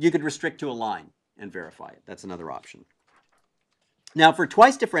 Or you could restrict to a line and verify it. That's another option. Now, for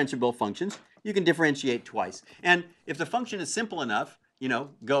twice differentiable functions, you can differentiate twice. And if the function is simple enough,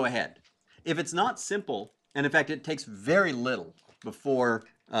 go ahead. If it's not simple, and in fact it takes very little before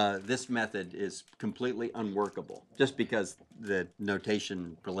this method is completely unworkable, just because the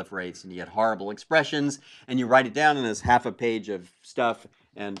notation proliferates and you get horrible expressions, and you write it down and there's half a page of stuff,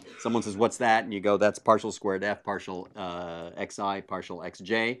 and someone says, what's that? And you go, that's partial squared f, partial xi, partial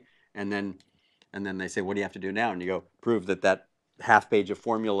xj, and then they say, what do you have to do now? And you go, prove that half page of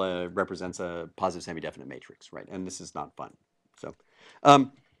formula represents a positive semi-definite matrix, right? And this is not fun. So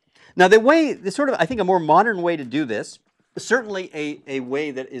now I think a more modern way to do this, certainly a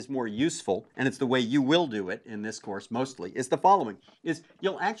way that is more useful, and it's the way you will do it in this course mostly, is the following, is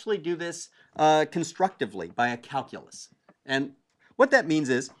you'll actually do this constructively by a calculus. And what that means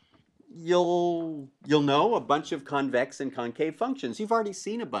is you'll know a bunch of convex and concave functions. You've already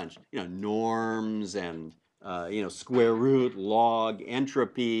seen a bunch, norms and square root, log,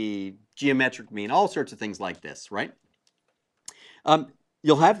 entropy, geometric mean, all sorts of things like this, right?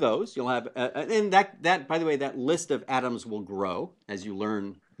 You'll have those. You'll have, and that by the way, that list of atoms will grow as you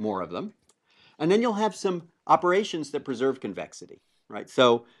learn more of them. And then you'll have some operations that preserve convexity, right?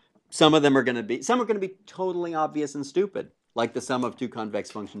 So some are going to be totally obvious and stupid, like the sum of two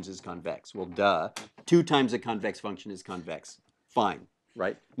convex functions is convex. Well, duh. 2 times a convex function is convex. Fine,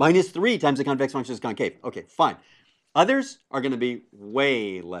 right? -3 times a convex function is concave. Okay, fine. Others are going to be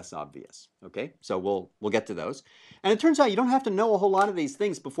way less obvious, okay? So we'll get to those. And it turns out you don't have to know a whole lot of these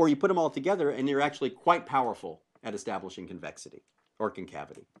things before you put them all together, and you're actually quite powerful at establishing convexity or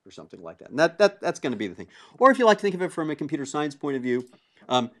concavity or something like that. And that's going to be the thing. Or if you like to think of it from a computer science point of view,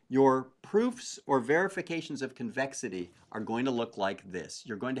 your proofs or verifications of convexity are going to look like this.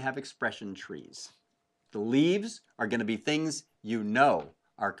 You're going to have expression trees. The leaves are going to be things you know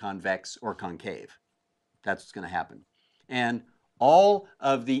are convex or concave. That's what's going to happen. And all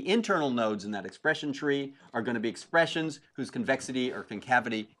of the internal nodes in that expression tree are going to be expressions whose convexity or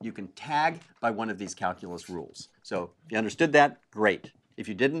concavity you can tag by one of these calculus rules. So if you understood that, great. If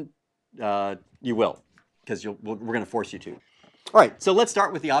you didn't, you will, because we're going to force you to. All right, so let's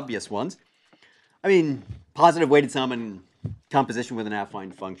start with the obvious ones. I mean, positive weighted sum and composition with an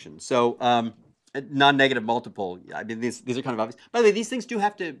affine function. So non-negative multiple, I mean, these are kind of obvious. By the way, these things do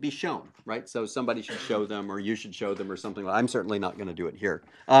have to be shown, right? So somebody should show them, or you should show them, or something. I'm certainly not going to do it here.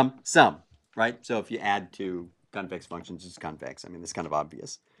 Sum, right? So if you add two convex functions, it's convex. I mean, it's kind of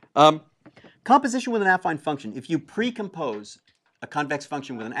obvious. Composition with an affine function. If you precompose a convex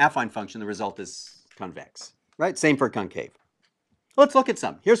function with an affine function, the result is convex, right? Same for concave. Let's look at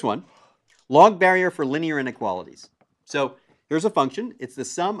some. Here's one. Log barrier for linear inequalities. So here's a function. It's the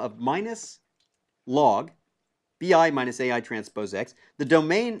sum of minus log bi minus ai transpose x. The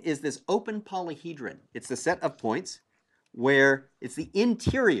domain is this open polyhedron. It's the set of points where it's the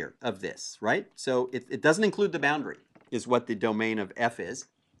interior of this, right? So it doesn't include the boundary, is what the domain of f is.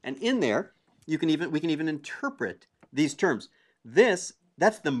 And in there, we can even interpret these terms. That's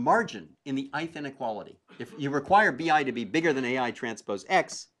the margin in the ith inequality. If you require bi to be bigger than ai transpose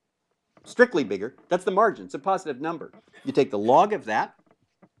x, strictly bigger, that's the margin. It's a positive number. You take the log of that.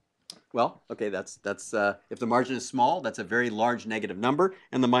 Well, okay, that's if the margin is small, that's a very large negative number,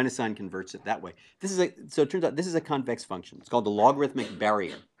 and the minus sign converts it that way. So it turns out this is a convex function. It's called the logarithmic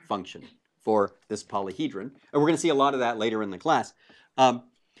barrier function for this polyhedron, and we're going to see a lot of that later in the class.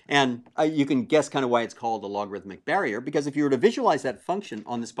 And you can guess kind of why it's called the logarithmic barrier, because if you were to visualize that function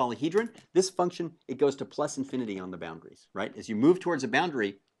on this polyhedron, this function, it goes to plus infinity on the boundaries, right? As you move towards a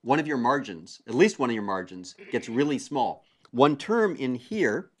boundary, one of your margins, at least one of your margins, gets really small. one term in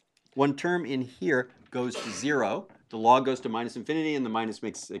here goes to 0. The log goes to minus infinity, and the minus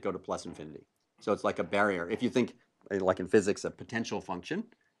makes it go to plus infinity. So it's like a barrier. If you think, like in physics, a potential function,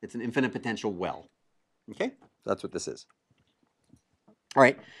 it's an infinite potential well. Okay, that's what this is. All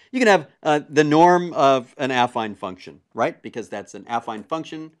right, you can have the norm of an affine function, right? Because that's an affine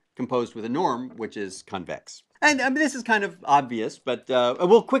function composed with a norm, which is convex. And I mean, this is kind of obvious, but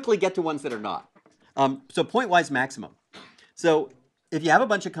we'll quickly get to ones that are not. So pointwise maximum. So if you have a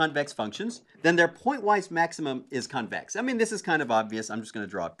bunch of convex functions, then their pointwise maximum is convex. I mean, this is kind of obvious. I'm just going to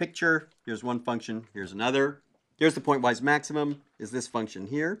draw a picture. Here's one function. Here's another. Here's the pointwise maximum, is this function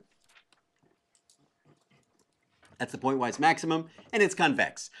here. That's the pointwise maximum, and it's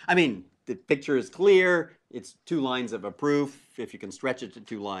convex. I mean, the picture is clear. It's 2 lines of a proof. If you can stretch it to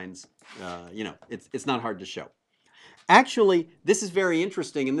 2 lines, you know, it's not hard to show. Actually, this is very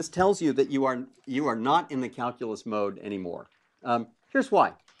interesting, and this tells you that you are not in the calculus mode anymore. Here's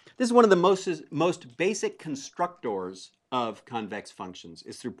why. This is one of the most basic constructors of convex functions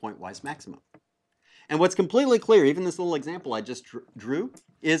is through pointwise maximum. And what's completely clear, even this little example I just drew,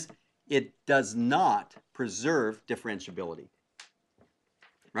 is it does not preserve differentiability.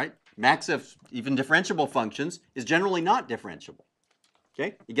 Right? Max of even differentiable functions is generally not differentiable.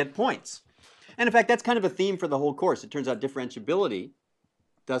 Okay? You get points. And in fact, that's kind of a theme for the whole course. It turns out differentiability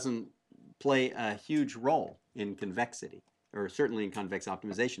doesn't play a huge role in convexity, or certainly in convex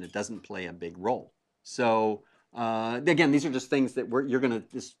optimization. It doesn't play a big role. So again, these are just things that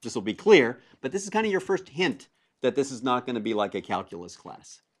this will be clear, but this is kind of your first hint that this is not going to be like a calculus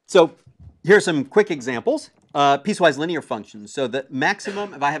class. So here are some quick examples. Piecewise linear functions. So the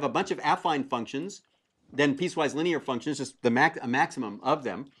maximum, if I have a bunch of affine functions, then piecewise linear functions, just a maximum of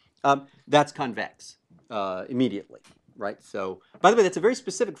them, that's convex immediately, right? So, by the way, that's a very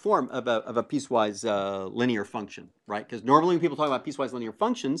specific form of a piecewise linear function, right? Because normally when people talk about piecewise linear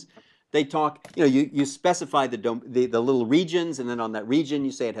functions, they talk, you specify the little regions, and then on that region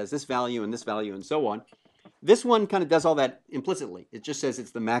you say it has this value and so on. This one kind of does all that implicitly. It just says it's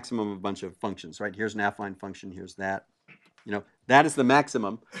the maximum of a bunch of functions, right? Here's an affine function, here's that. That is the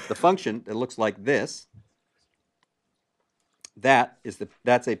maximum. The function that looks like this, that's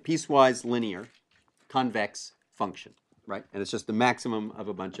a piecewise linear convex function, right? And it's just the maximum of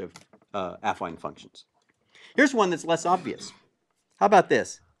a bunch of affine functions. Here's one that's less obvious. How about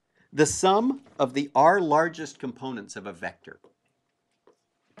this? The sum of the r largest components of a vector.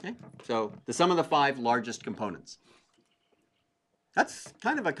 Okay? So the sum of the 5 largest components. That's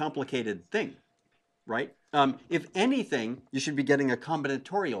kind of a complicated thing, right? If anything, you should be getting a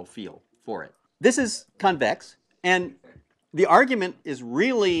combinatorial feel for it. This is convex, and the argument is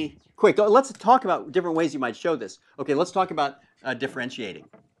really quick. Let's talk about different ways you might show this. Okay, let's talk about differentiating.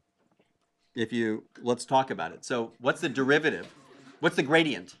 Let's talk about it. So what's the derivative? What's the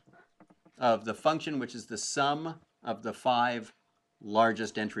gradient of the function which is the sum of the 5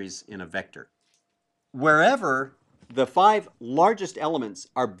 largest entries in a vector? Wherever the 5 largest elements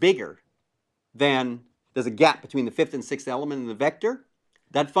are bigger than there's a gap between the 5th and 6th element in the vector,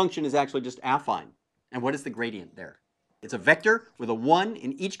 that function is actually just affine. And what is the gradient there? It's a vector with a 1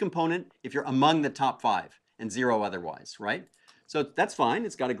 in each component if you're among the top 5 and 0 otherwise, right? So that's fine.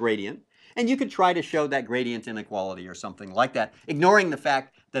 It's got a gradient. And you could try to show that gradient inequality or something like that, ignoring the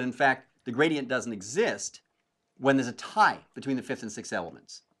fact that, in fact, the gradient doesn't exist when there's a tie between the 5th and 6th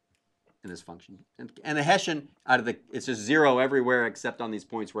elements in this function. And the Hessian, it's just 0 everywhere except on these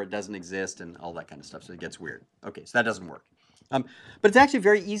points where it doesn't exist and all that kind of stuff, so it gets weird. Okay, so that doesn't work. But it's actually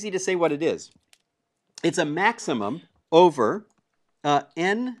very easy to say what it is. It's a maximum over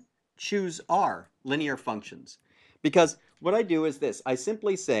n choose r linear functions. Because what I do is this. I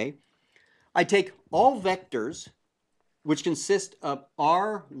simply say, I take all vectors which consist of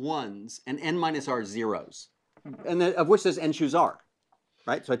r1s and n minus r zeros, and of which there's n choose r,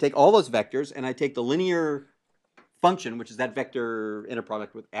 right? So I take all those vectors, and I take the linear function, which is that vector inner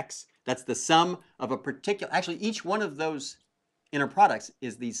product with x. That's the sum of a particular, actually each one of those inner products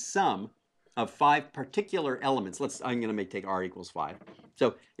is the sum of 5 particular elements. I'm going to take r equals 5.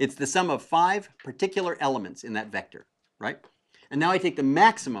 So it's the sum of 5 particular elements in that vector, right? And now I take the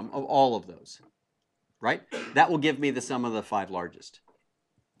maximum of all of those, right? That will give me the sum of the 5 largest.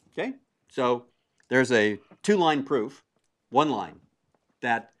 Okay? So there's a 2-line proof, 1 line,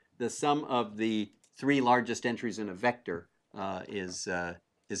 that the sum of the 3 largest entries in a vector is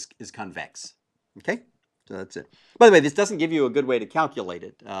convex. Okay? So that's it. By the way, this doesn't give you a good way to calculate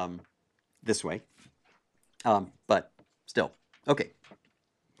it this way, but still. Okay.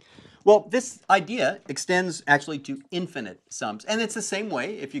 Well, this idea extends actually to infinite sums. And it's the same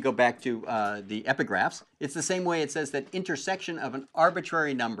way, if you go back to the epigraphs, it's the same way it says that intersection of an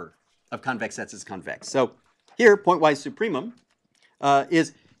arbitrary number of convex sets is convex. So here, pointwise supremum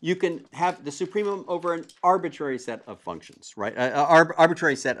is you can have the supremum over an arbitrary set of functions, right?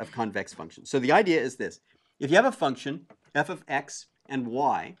 Arbitrary set of convex functions. So the idea is this. If you have a function, f of x and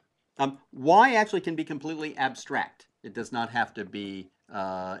y, y actually can be completely abstract. It does not have to be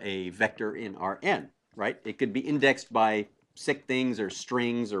a vector in Rn, right? It could be indexed by sick things or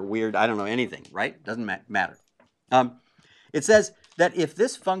strings or weird, I don't know, anything, right? Doesn't matter. It says that if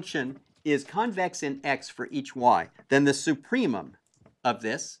this function is convex in x for each y, then the supremum of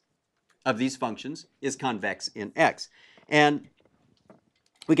these functions is convex in x. And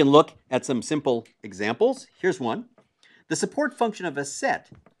we can look at some simple examples. Here's one. The support function of a set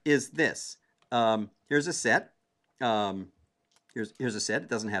is this. Here's a set. Here's a set. It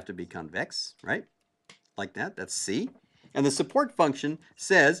doesn't have to be convex, right? Like that. That's C. And the support function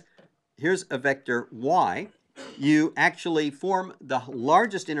says, here's a vector y. You actually form the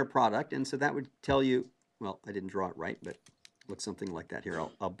largest inner product, and so that would tell you, well, I didn't draw it right, but it looks something like that. Here,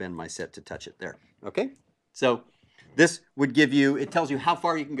 I'll bend my set to touch it there. Okay? So this would give you, it tells you how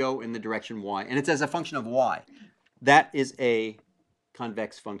far you can go in the direction y, and it's as a function of y. That is a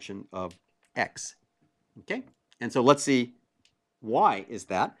convex function of x. Okay? And so let's see, why is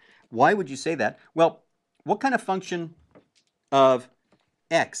that? Why would you say that? Well, what kind of function of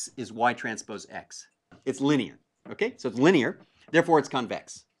x is y transpose x? It's linear. Okay? So it's linear, therefore it's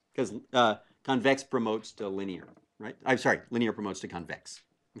convex, because convex promotes to linear, right? I'm sorry, linear promotes to convex.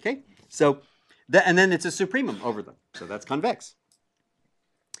 Okay? So, and then it's a supremum over them, so that's convex.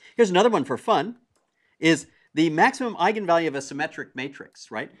 Here's another one for fun, is the maximum eigenvalue of a symmetric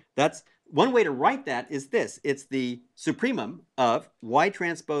matrix, right? That's one way to write that is this. It's the supremum of y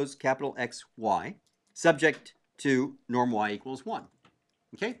transpose capital X y subject to norm y equals 1.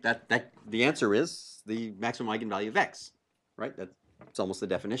 Okay, the answer is the maximum eigenvalue of x, right? That's almost the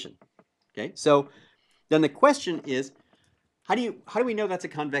definition. Okay, so then the question is, how do we know that's a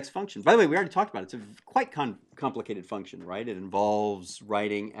convex function? By the way, we already talked about it. It's a quite complicated function, right? It involves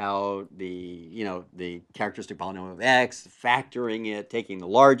writing out the characteristic polynomial of x, factoring it, taking the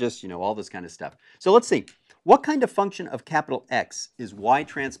largest, all this kind of stuff. So let's see. What kind of function of capital X is y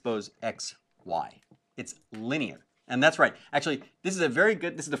transpose x y? It's linear. And that's right. Actually, this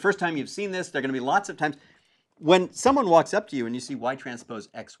is the first time you've seen this. There are going to be lots of times. When someone walks up to you and you see y transpose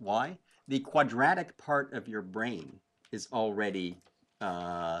x y, the quadratic part of your brain is already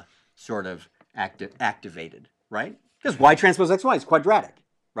sort of activated, right? Because y transpose xy is quadratic,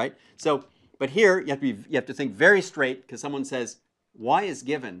 right? So, but here you have to think very straight, because someone says y is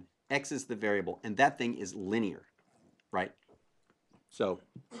given, x is the variable, and that thing is linear, right? So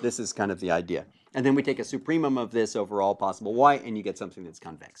this is kind of the idea. And then we take a supremum of this over all possible y, and you get something that's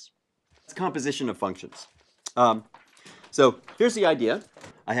convex. It's composition of functions. So here's the idea.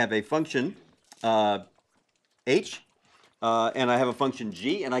 I have a function h, and I have a function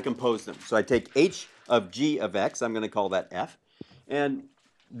g, and I compose them. So I take h of g of x, I'm going to call that f. And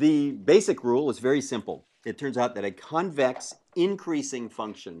the basic rule is very simple. It turns out that a convex increasing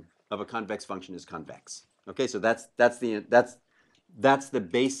function of a convex function is convex. Okay, so that's the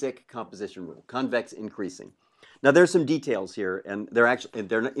basic composition rule, convex increasing. Now there's some details here, and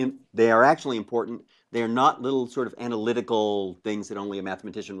they are actually important. They are not little sort of analytical things that only a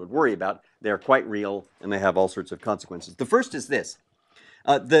mathematician would worry about. They are quite real, and they have all sorts of consequences. The first is this: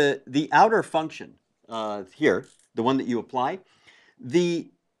 the outer function here, the one that you apply, the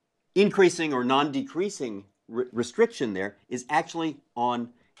increasing or non-decreasing restriction there is actually on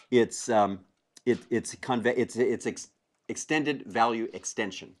its extended value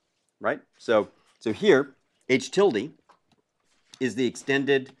extension, right? So here, h tilde is the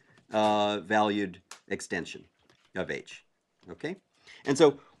extended valued extension of h, okay? And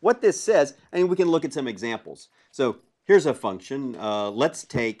so what this says, we can look at some examples. So here's a function. Let's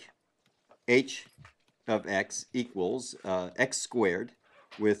take h of x equals x squared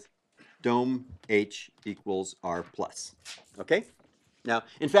with dom h equals r plus, okay? Now,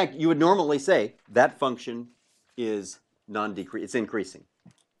 in fact, you would normally say that function is non-decreasing, it's increasing.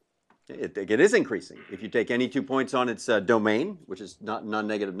 It is increasing. If you take any 2 points on its domain, which is not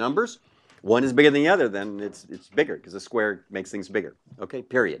non-negative numbers, one is bigger than the other, then it's bigger, because a square makes things bigger. Okay,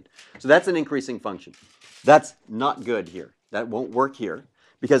 period. So that's an increasing function. That's not good here. That won't work here,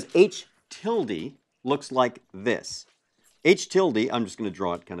 because h tilde looks like this. H tilde, I'm just going to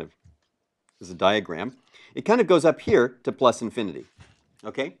draw it kind of as a diagram. It kind of goes up here to plus infinity.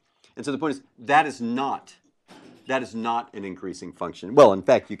 Okay? And so the point is, that is not that is not an increasing function. Well, in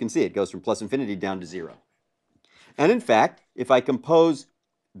fact, you can see it goes from plus infinity down to 0. And in fact, if I compose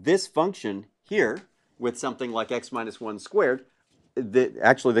this function here with something like x minus 1 squared,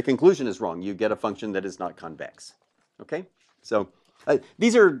 actually the conclusion is wrong. You get a function that is not convex. Okay? So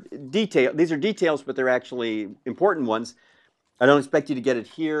these are details, but they're actually important ones. I don't expect you to get it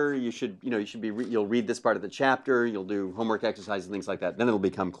here. You'll read this part of the chapter. You'll do homework exercises and things like that. Then it'll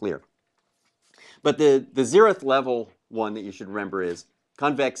become clear. But the 0th level one that you should remember is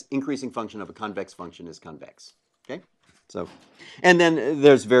convex increasing function of a convex function is convex. Okay? So, and then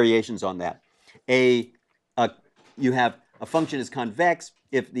there's variations on that. You have a function is convex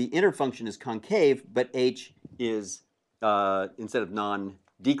if the inner function is concave, but h is instead of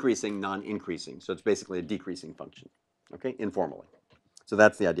non-decreasing, non-increasing. So it's basically a decreasing function. Okay, informally. So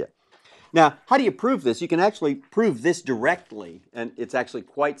that's the idea. Now, how do you prove this? You can actually prove this directly, and it's actually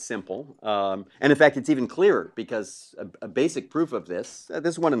quite simple. And in fact, it's even clearer because a basic proof of this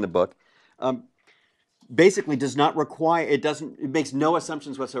one in the book, basically does not require, it makes no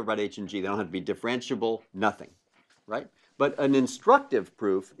assumptions whatsoever about h and g. They don't have to be differentiable, nothing, right? But an instructive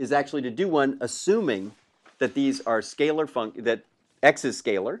proof is actually to do one assuming that these are scalar that x is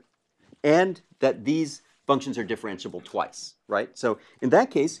scalar, and that these functions are differentiable twice, right? So in that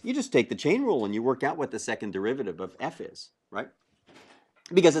case, you just take the chain rule and you work out what the second derivative of f is, right?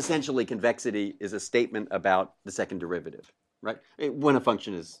 Because essentially convexity is a statement about the second derivative, right? When a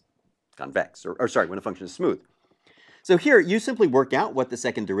function is convex, or sorry, when a function is smooth. So here, you simply work out what the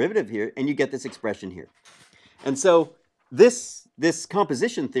second derivative here, and you get this expression here. And so this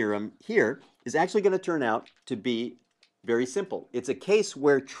composition theorem here is actually going to turn out to be very simple. It's a case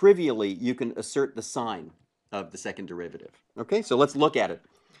where trivially you can assert the sign of the second derivative. Okay, so let's look at it.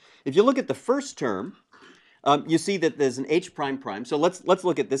 If you look at the first term, you see that there's an h prime prime. So let's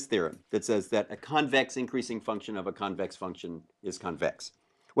look at this theorem that says that a convex increasing function of a convex function is convex.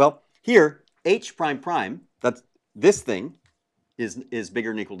 Well, here h prime prime, that's this thing, is bigger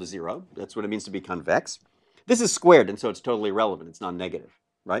than or equal to 0. That's what it means to be convex. This is squared, and so it's totally irrelevant. It's non-negative,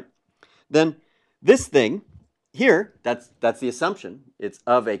 right? Then this thing here, that's the assumption. It's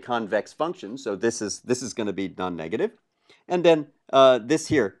of a convex function, so this is going to be non-negative. And then this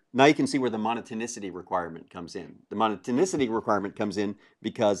here, now you can see where the monotonicity requirement comes in. The monotonicity requirement comes in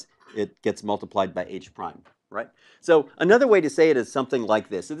because it gets multiplied by h prime, right? So another way to say it is something like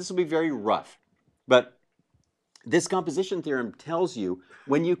this. So this will be very rough, but this composition theorem tells you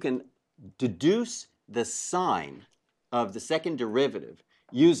when you can deduce the sign of the second derivative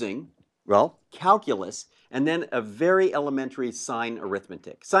using, well, calculus, and then a very elementary sign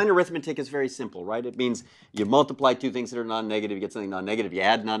arithmetic. Sign arithmetic is very simple, right? It means you multiply two things that are non-negative, you get something non-negative. You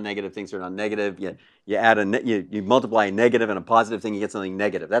add non-negative things that are non-negative. You multiply a negative and a positive thing, you get something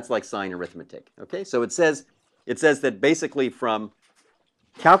negative. That's like sign arithmetic. Okay, so it says that basically from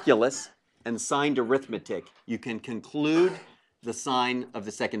calculus and signed arithmetic, you can conclude the sign of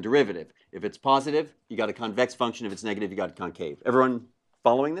the second derivative. If it's positive, you got a convex function. If it's negative, you got a concave. Everyone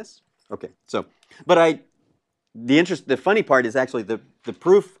following this? Okay. So, but the funny part is actually the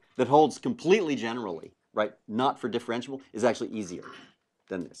proof that holds completely generally, right, not for differentiable, is actually easier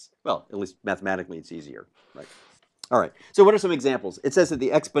than this. Well, at least mathematically, it's easier, right? All right. So, what are some examples? It says that the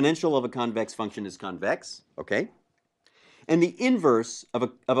exponential of a convex function is convex. Okay. And the inverse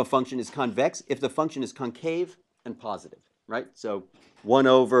of a function is convex if the function is concave and positive, right? So 1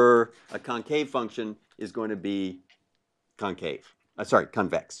 over a concave function is going to be convex,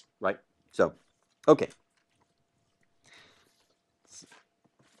 right? So, okay.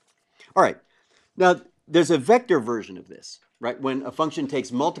 All right. Now, there's a vector version of this, right? When a function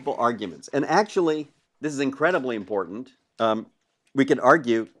takes multiple arguments. And actually, this is incredibly important. We could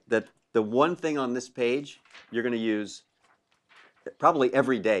argue that the one thing on this page you're going to use probably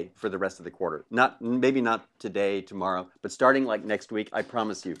every day for the rest of the quarter. Maybe not today, tomorrow, but starting like next week, I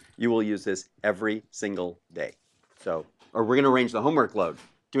promise you, you will use this every single day. So, or we're going to arrange the homework load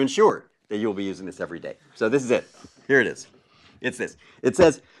to ensure that you'll be using this every day. So this is it. Here it is. It's this. It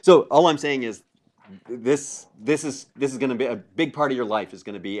says, so all I'm saying is this is going to be a big part of your life is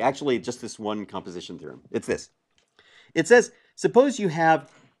going to be actually just this one composition theorem. It's this. It says, suppose you have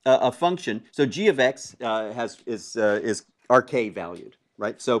a function, so g of x is rk valued,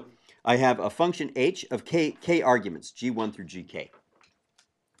 right? So I have a function h of k arguments, g1 through gk.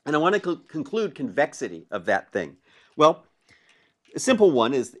 And I want to conclude convexity of that thing. Well, a simple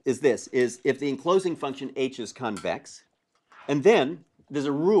one is if the enclosing function h is convex, and then there's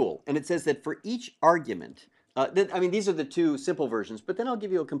a rule, and it says that for each argument, these are the two simple versions, but then I'll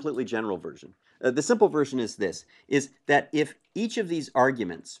give you a completely general version. The simple version is this, is that if each of these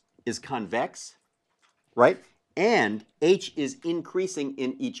arguments is convex, right, and h is increasing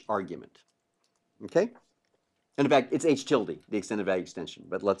in each argument. Okay? And in fact, it's h tilde, the extended value extension,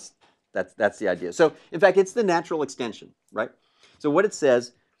 but that's the idea. So in fact, it's the natural extension, right? So what it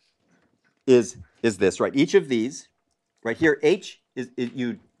says is this, right? Each of these, right here, h is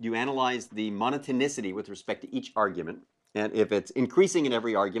you analyze the monotonicity with respect to each argument, and if it's increasing in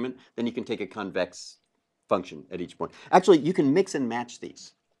every argument, then you can take a convex function at each point. Actually, you can mix and match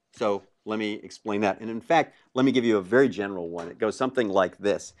these. So let me explain that. And in fact, let me give you a very general one. It goes something like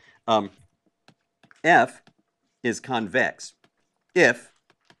this. F is convex if,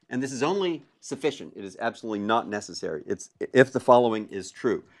 and this is only sufficient, it is absolutely not necessary, it's if the following is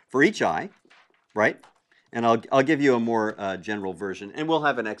true. For each I, right? And I'll give you a more general version, and we'll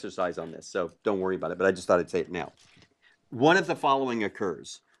have an exercise on this, so don't worry about it, but I just thought I'd say it now. One of the following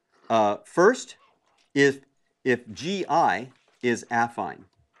occurs. First, if gi is affine,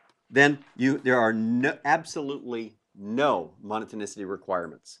 then there are absolutely no monotonicity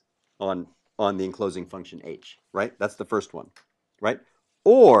requirements on the enclosing function h, right? That's the first one, right?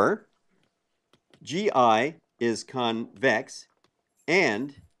 Or gi is convex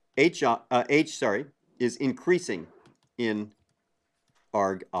and h is increasing in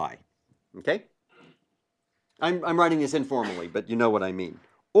arg I. Okay? I'm writing this informally, but you know what I mean.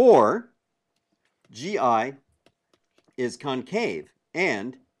 Or gi is concave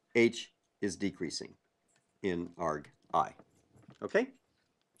and h is decreasing in arg I. Okay?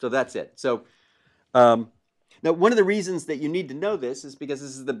 So that's it. So now, one of the reasons that you need to know this is because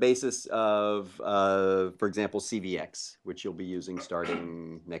this is the basis of, for example, CVX, which you'll be using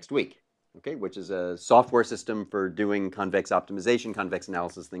starting next week, okay, which is a software system for doing convex optimization, convex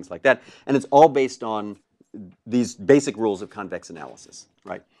analysis, things like that. And it's all based on these basic rules of convex analysis,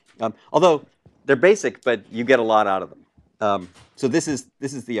 right? Although they're basic, but you get a lot out of them. So this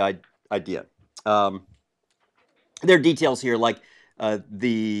is the idea. There are details here, like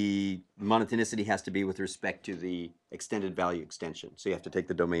the monotonicity has to be with respect to the extended value extension. So you have to take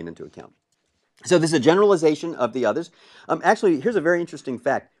the domain into account. So this is a generalization of the others. Actually, here's a very interesting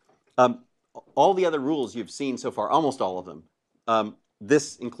fact. All the other rules you've seen so far, almost all of them,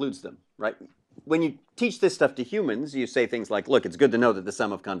 this includes them, right? When you teach this stuff to humans, you say things like, look, it's good to know that the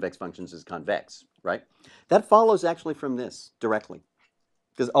sum of convex functions is convex, right? That follows actually from this directly.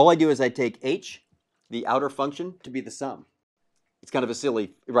 Because all I do is I take h, the outer function, to be the sum. It's kind of a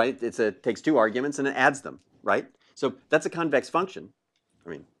silly, right? It takes two arguments and it adds them, right? So that's a convex function. I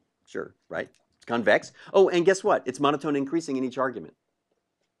mean, sure, right? It's convex. Oh, and guess what? It's monotone increasing in each argument.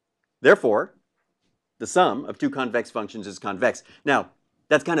 Therefore, the sum of two convex functions is convex. Now,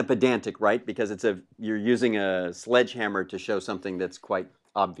 that's kind of pedantic, right? Because you're using a sledgehammer to show something that's quite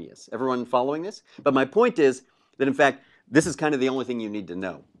obvious. Everyone following this? But my point is that, in fact, this is kind of the only thing you need to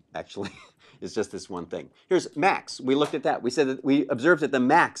know, actually. Is just this one thing. Here's max. We looked at that. We said that we observed that the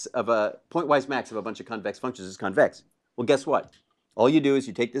max of a pointwise max of a bunch of convex functions is convex. Well, guess what? All you do is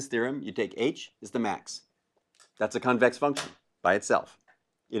you take this theorem, you take h is the max. That's a convex function by itself.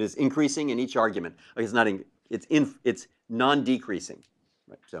 It is increasing in each argument. It's not. It's non-decreasing.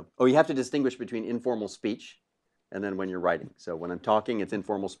 Right? So, you have to distinguish between informal speech and then when you're writing. So when I'm talking, it's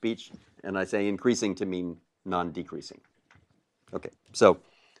informal speech, and I say increasing to mean non-decreasing. Okay. So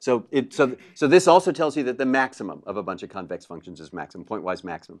this also tells you that the maximum of a bunch of convex functions is maximum, pointwise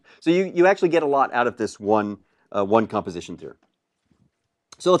maximum. So you actually get a lot out of this one composition theorem.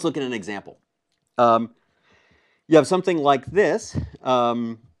 So let's look at an example. You have something like this.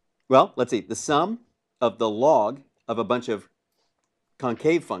 Well, let's see. The sum of the log of a bunch of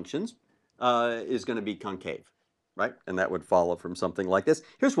concave functions is going to be concave, right? And that would follow from something like this.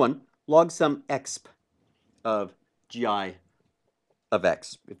 Here's one. Log sum exp of gi of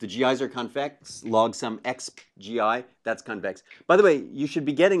x. If the gi's are convex, log sum exp gi, that's convex. By the way, you should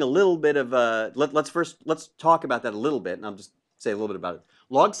be getting a little bit of let's talk about that a little bit, and I'll just say a little bit about it.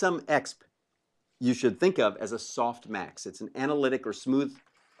 Log sum exp you should think of as a soft max. It's an analytic or smooth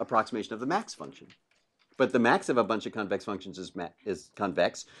approximation of the max function. But the max of a bunch of convex functions is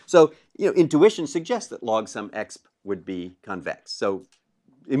convex. So intuition suggests that log sum exp would be convex. So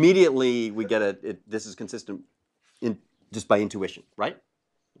immediately we get this is consistent just by intuition, right?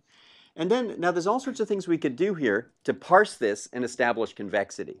 And then, now there's all sorts of things we could do here to parse this and establish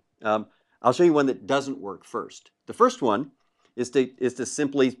convexity. I'll show you one that doesn't work first. The first one is to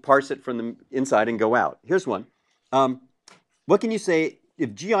simply parse it from the inside and go out. Here's one. What can you say,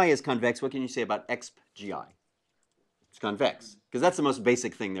 if gi is convex, what can you say about exp gi? It's convex, because that's the most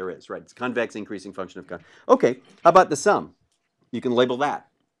basic thing there is, right? It's a convex increasing function of Okay, how about the sum? You can label that.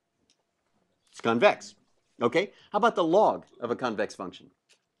 It's convex. Okay, how about the log of a convex function?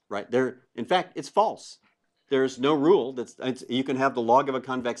 Right there, in fact, it's false. there's no rule you can have the log of a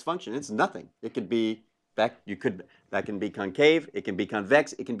convex function. It's nothing. It could be that can be concave, it can be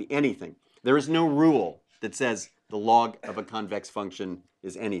convex, it can be anything. There is no rule that says the log of a convex function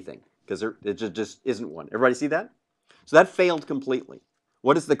is anything, because it just isn't one. Everybody see that? So that failed completely.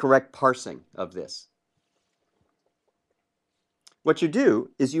 What is the correct parsing of this? What you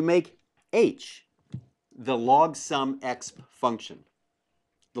do is you make h the log sum exp function.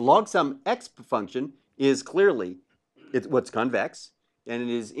 The log sum exp function is clearly what's convex, and it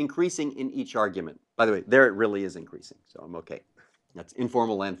is increasing in each argument. By the way, there it really is increasing, so I'm okay. That's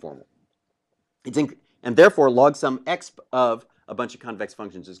informal and formal. And therefore, log sum exp of a bunch of convex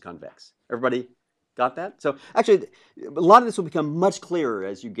functions is convex. Everybody got that? So actually, a lot of this will become much clearer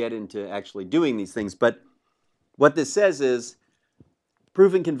as you get into actually doing these things. But what this says is,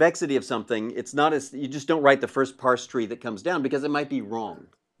 proving convexity of something, it's not as, you just don't write the first parse tree that comes down, because it might be wrong.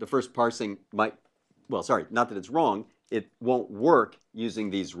 The first parsing might, well, sorry, not that it's wrong, it won't work using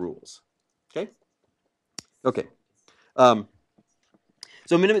these rules. Okay? Okay.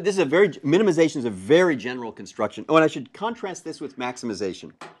 So minimization is a very general construction. Oh, and I should contrast this with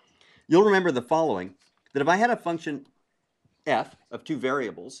maximization. You'll remember the following, that if I had a function f of two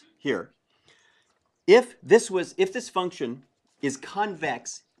variables here, if this function is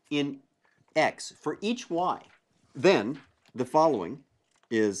convex in x for each y, then the following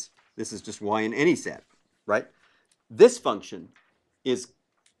is, this is just y in any set, right? This function is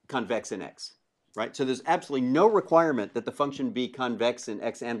convex in x, right? So there's absolutely no requirement that the function be convex in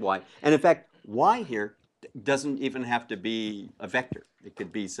x and y. And in fact, y here doesn't even have to be a vector. It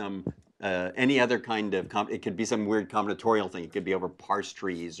could be some any other kind of, it could be some weird combinatorial thing. It could be over parse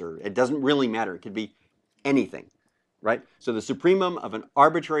trees, or it doesn't really matter. It could be anything, right? So the supremum of an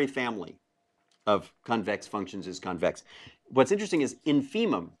arbitrary family of convex functions is convex. What's interesting is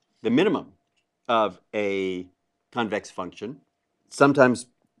infimum, the minimum of a convex function, sometimes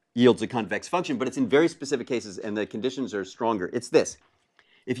yields a convex function, but it's in very specific cases, and the conditions are stronger. It's this.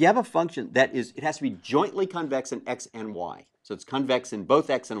 If you have a function that is, it has to be jointly convex in x and y. So it's convex in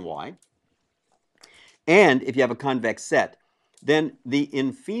both x and y. And if you have a convex set, then the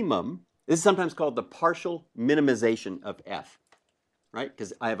infimum, this is sometimes called the partial minimization of f, right?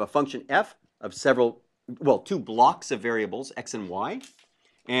 Because I have a function f of two blocks of variables, x and y,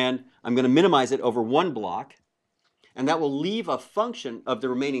 and I'm going to minimize it over one block, and that will leave a function of the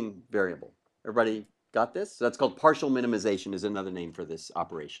remaining variable. Everybody got this? So that's called partial minimization, is another name for this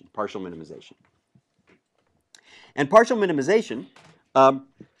operation, partial minimization. And partial minimization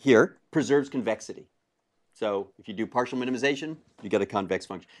here preserves convexity. So if you do partial minimization, you get a convex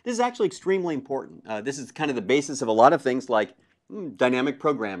function. This is actually extremely important. This is kind of the basis of a lot of things like dynamic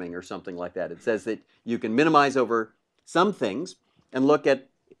programming or something like that. It says that you can minimize over some things and look at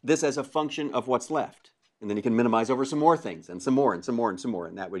this as a function of what's left. And then you can minimize over some more things, and some more, and some more, and some more.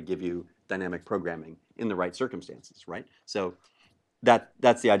 And that would give you dynamic programming in the right circumstances, right? So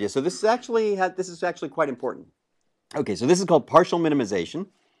that's the idea. So this is actually quite important. Okay, so this is called partial minimization.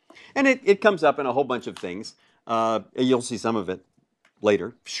 And it comes up in a whole bunch of things. You'll see some of it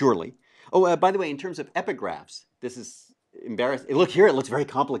later, surely. Oh, by the way, in terms of epigraphs, this is embarrassing. Look here, it looks very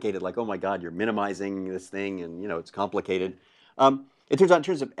complicated. Like, oh my God, you're minimizing this thing, and it's complicated. It turns out, in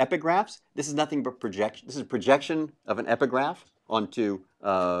terms of epigraphs, this is nothing but projection. This is projection of an epigraph onto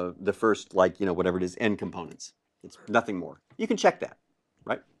the first, whatever it is, n components. It's nothing more. You can check that,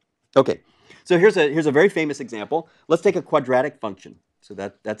 right? Okay, so here's a very famous example. Let's take a quadratic function. So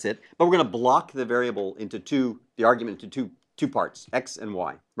that's it. But we're going to block the variable into the argument into two parts, x and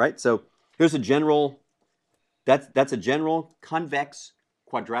y, right? So here's a general, that's a general convex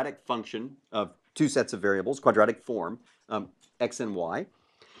quadratic function of two sets of variables, quadratic form, x and y.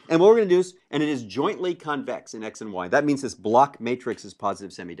 And what we're going to do is, and it is jointly convex in x and y. That means this block matrix is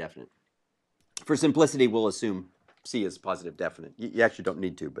positive semi-definite. For simplicity, we'll assume C is positive definite. You actually don't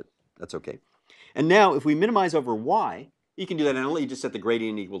need to, but that's okay. And now, if we minimize over y, you can do that analytically. You just set the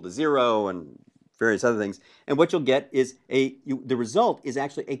gradient equal to 0 and various other things. And what you'll get is the result is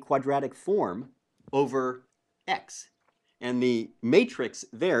actually a quadratic form over x. And the matrix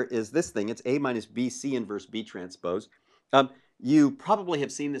there is this thing. It's A minus B, C inverse B transpose. You probably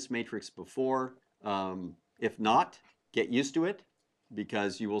have seen this matrix before. If not, get used to it,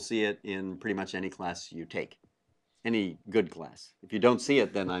 because you will see it in pretty much any class you take, any good class. If you don't see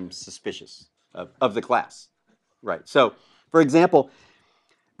it, then I'm suspicious of the class. Right. So, for example,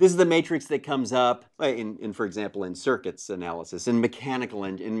 this is the matrix that comes up for example, in circuits analysis, in mechanical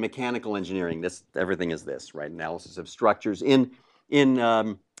engineering. Everything is this, right? Analysis of structures. In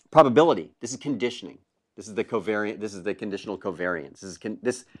probability, this is conditioning. This is the covariant. This is the conditional covariance.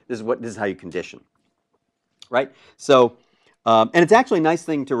 This is how you condition. right? So, and it's actually a nice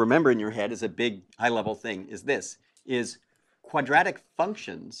thing to remember in your head as a big high-level thing is this, is quadratic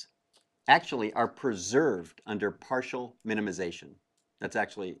functions actually are preserved under partial minimization. That's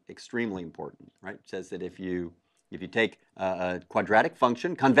actually extremely important, right? It says that if you take a quadratic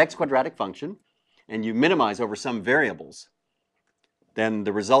function, convex quadratic function, and you minimize over some variables, then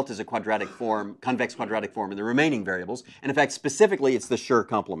the result is a quadratic form, convex quadratic form in the remaining variables. And in fact, specifically, it's the Schur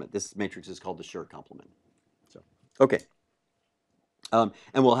complement. This matrix is called the Schur complement. So, okay. And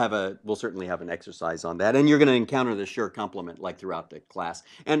we'll certainly have an exercise on that. And you're going to encounter the Schur complement like throughout the class.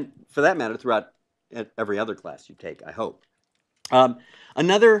 And for that matter, throughout every other class you take, I hope.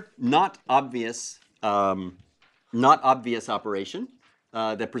 Another not obvious operation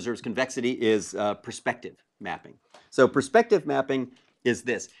that preserves convexity is perspective mapping. So perspective mapping is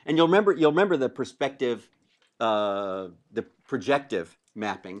this, and you'll remember the perspective, the projective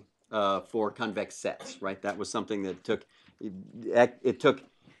mapping for convex sets, right? That was something that took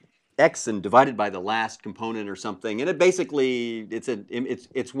x and divided by the last component or something, and it basically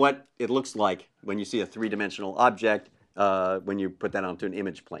it's what it looks like when you see a three-dimensional object when you put that onto an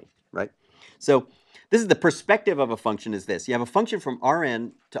image plane, right? So this is the perspective of a function is this. You have a function from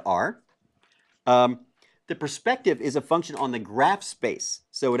Rn to R. The perspective is a function on the graph space.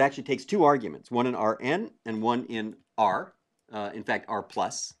 So it actually takes two arguments, one in Rn and one in R. In fact, R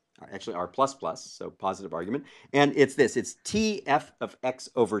plus, actually R plus plus, so positive argument. And it's this, it's Tf of x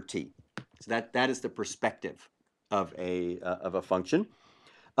over t. So that is the perspective of a function.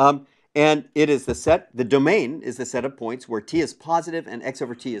 And it is the domain is the set of points where t is positive and x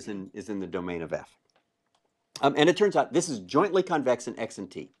over t is in the domain of f. And it turns out this is jointly convex in x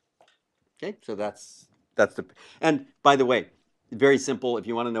and t. Okay, so that's the, and by the way, very simple, if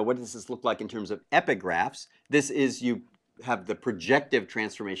you want to know what does this look like in terms of epigraphs, this is you have the projective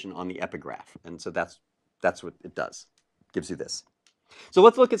transformation on the epigraph. And so that's what it does, gives you this. So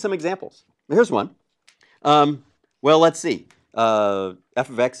let's look at some examples. Here's one. Well, let's see. F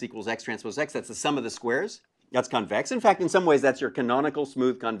of x equals x transpose x, that's the sum of the squares. That's convex. In fact, in some ways, that's your canonical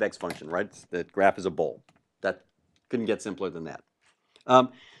smooth convex function, right? The graph is a bowl. That couldn't get simpler than that.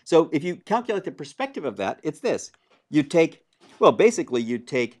 So if you calculate the perspective of that, it's this. You take, well, basically you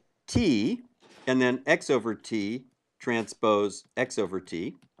take t and then x over t transpose x over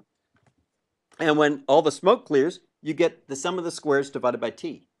t. And when all the smoke clears, you get the sum of the squares divided by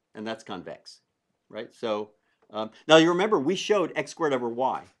t, and that's convex, right? So now you remember we showed x squared over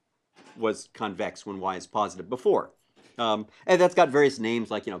y was convex when y is positive before. And that's got various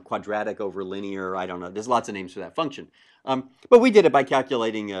names like, quadratic over linear, I don't know. There's lots of names for that function. But we did it by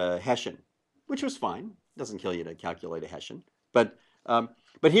calculating a Hessian, which was fine. It doesn't kill you to calculate a Hessian. But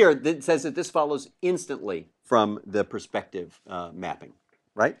here it says that this follows instantly from the perspective mapping,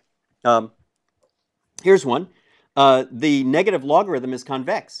 right? Here's one. The negative logarithm is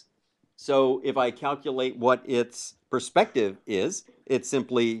convex. So if I calculate what its perspective is, it's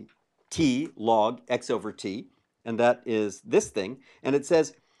simply t log x over t. And that is this thing. And it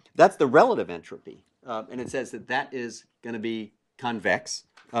says that's the relative entropy. And it says that is going to be convex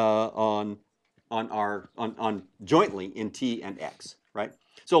on jointly in t and x, right?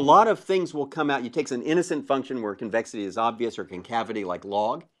 So a lot of things will come out. You take an innocent function where convexity is obvious or concavity like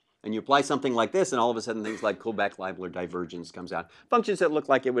log, and you apply something like this, and all of a sudden things like Kullback-Leibler divergence comes out. Functions that look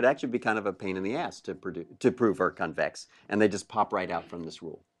like it would actually be kind of a pain in the ass to prove are convex, and they just pop right out from this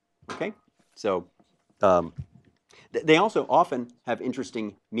rule. Okay, so they also often have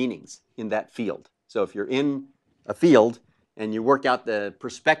interesting meanings in that field. So if you're in a field and you work out the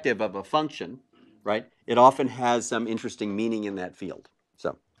perspective of a function, right, it often has some interesting meaning in that field.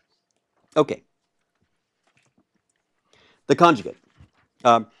 So, okay. The conjugate.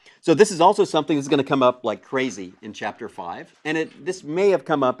 So this is also something that's going to come up like crazy in Chapter 5. And this may have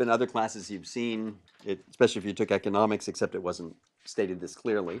come up in other classes you've seen, especially if you took economics, except it wasn't stated this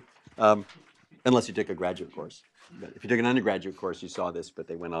clearly, unless you took a graduate course. But if you took an undergraduate course, you saw this, but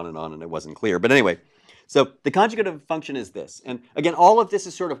they went on and it wasn't clear. But anyway, so the conjugate of a function is this. And again, all of this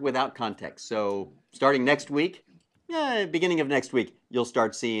is sort of without context. So starting next week, beginning of next week, you'll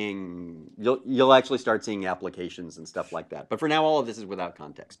actually start seeing applications and stuff like that. But for now, all of this is without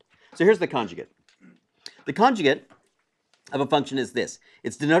context. So here's the conjugate. The conjugate of a function is this.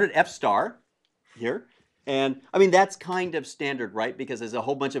 It's denoted f star here. And I mean, that's kind of standard, right? Because there's a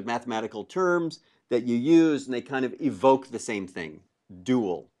whole bunch of mathematical terms that you use, and they kind of evoke the same thing.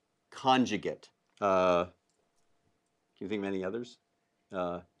 Dual, conjugate. Can you think of any others?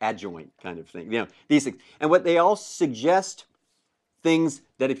 Adjoint kind of thing. These things. And what they all suggest, things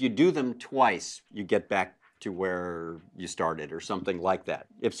that if you do them twice, you get back to where you started or something like that,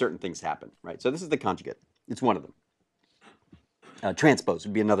 if certain things happen, right? So this is the conjugate. It's one of them. Transpose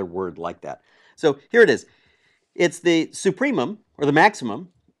would be another word like that. So here it is. It's the supremum, or the maximum,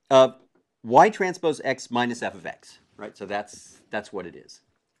 of y transpose x minus f of x, right? So that's what it is,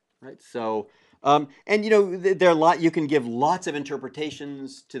 right? So, and you know, there are you can give lots of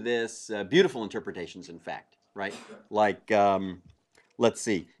interpretations to this, beautiful interpretations, in fact, right? Like, let's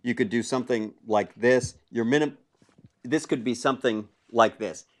see, you could do something like this. This could be something like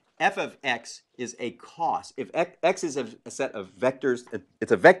this. F of x is a cost. If x is a set of vectors,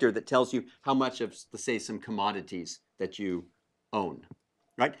 it's a vector that tells you how much of, let's say, some commodities that you own,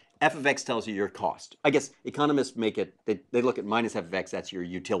 right? F of x tells you your cost. I guess economists make it, they look at minus f of x, that's your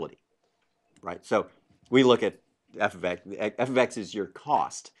utility, right? So we look at f of x. F of x is your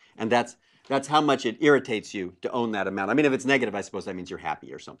cost, and that's how much it irritates you to own that amount. I mean, if it's negative, I suppose that means you're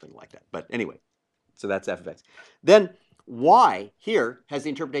happy or something like that. But anyway, so that's f of x. Then y here has the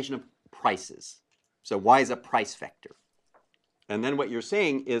interpretation of prices. So y is a price vector. And then what you're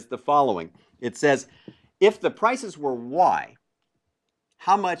saying is the following. It says, if the prices were y,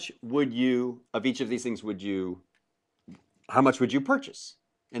 how much would you, of each of these things how much would you purchase?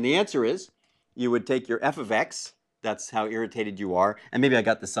 And the answer is, you would take your f of x, that's how irritated you are, and maybe I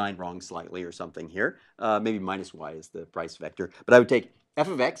got the sign wrong slightly or something here. Maybe minus y is the price vector. But I would take f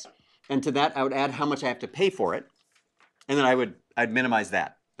of x, and to that I would add how much I have to pay for it, and then I'd minimize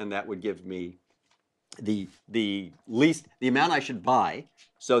that, and that would give me the amount I should buy,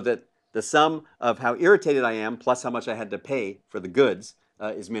 so that the sum of how irritated I am plus how much I had to pay for the goods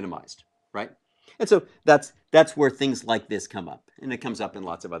is minimized, right? And so that's where things like this come up, and it comes up in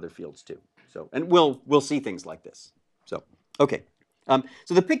lots of other fields too. So, and we'll see things like this. So, okay.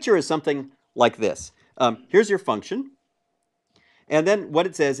 So the picture is something like this. Here's your function, and then what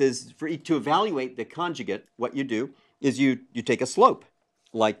it says is to evaluate the conjugate, what you do is you take a slope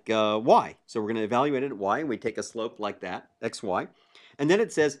like y. So we're going to evaluate it at y, and we take a slope like that, xy. And then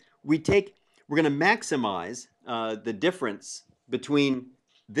it says we're going to maximize the difference between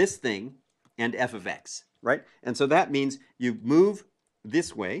this thing and f of x, right? And so that means you move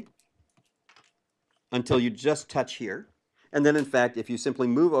this way until you just touch here. And then, in fact, if you simply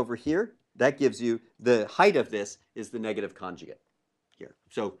move over here, that gives you the height of this is the negative conjugate here.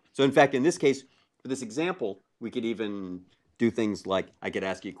 So in fact, in this case, for this example, we could even do things like I could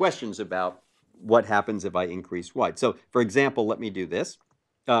ask you questions about what happens if I increase y. So, for example, let me do this.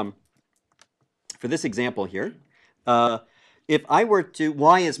 For this example here, if I were to,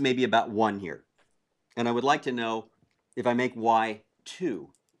 y is maybe about 1 here, and I would like to know if I make y 2,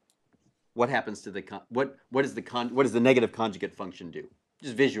 what happens to the what does the negative conjugate function do?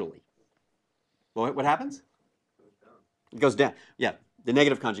 Just visually. Well, what happens? It goes down. Yeah, the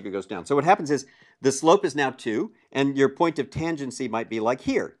negative conjugate goes down. So what happens is the slope is now 2, and your point of tangency might be like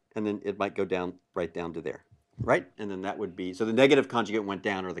here, and then it might go down right down to there, right? And then that would be, so the negative conjugate went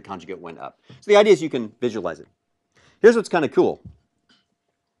down or the conjugate went up. So the idea is you can visualize it. Here's what's kind of cool.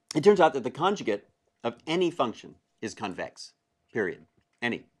 It turns out that the conjugate of any function is convex, period.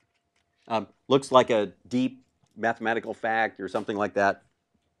 Any. Looks like a deep mathematical fact or something like that.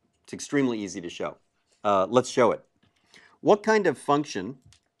 It's extremely easy to show. Let's show it. What kind of function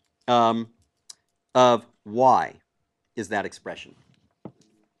of y is that expression?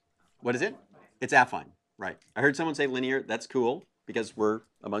 What is it? It's affine, right? I heard someone say linear. That's cool because we're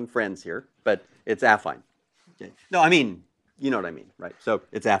among friends here, but it's affine. Okay. No, I mean, you know what I mean, right? So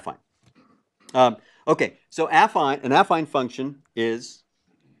it's affine. Okay, so an affine function is,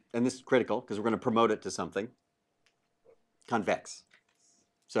 and this is critical because we're going to promote it to something, convex.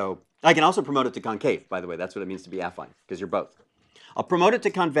 So I can also promote it to concave, by the way. That's what it means to be affine, because you're both. I'll promote it to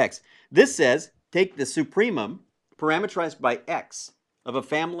convex. This says take the supremum parameterized by x of a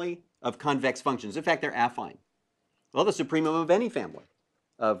family of convex functions. In fact, they're affine. Well, the supremum of any family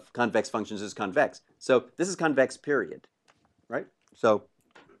of convex functions is convex. So this is convex, period, right? So,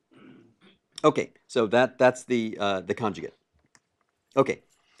 okay, so that's the conjugate. Okay.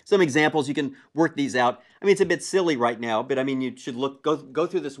 Some examples, you can work these out. I mean, it's a bit silly right now, but I mean, you should go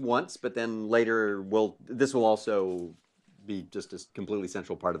through this once, but then later this will also be just a completely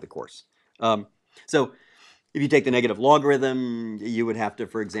central part of the course. So if you take the negative logarithm, you would have to,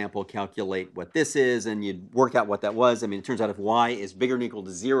 for example, calculate what this is, and you'd work out what that was. I mean, it turns out if y is bigger than or equal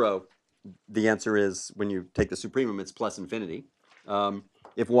to 0, the answer is, when you take the supremum, it's plus infinity.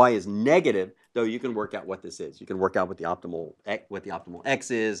 If y is negative, though, you can work out what this is. You can work out what the optimal x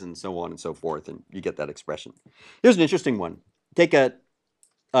is, and so on and so forth, and you get that expression. Here's an interesting one. Take a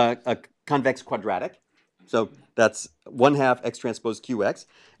convex quadratic. So that's 1/2 x transpose qx,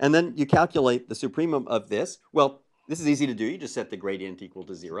 and then you calculate the supremum of this. Well, This is easy to do. You just set the gradient equal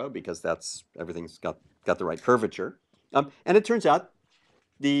to 0 because everything's got the right curvature. And it turns out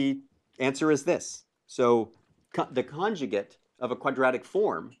the answer is this. So the conjugate of a quadratic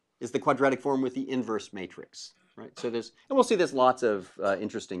form is the quadratic form with the inverse matrix, right? So and we'll see there's lots of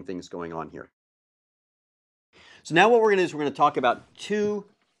interesting things going on here. So now what we're going to do is we're going to talk about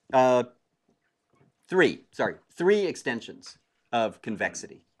three extensions of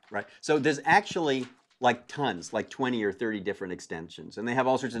convexity, right? So there's actually like tons, like 20 or 30 different extensions, and they have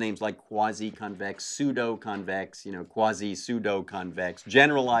all sorts of names like quasi-convex, pseudo-convex, quasi-pseudo-convex,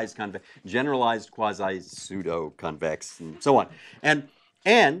 generalized convex, generalized quasi-pseudo-convex, and so on.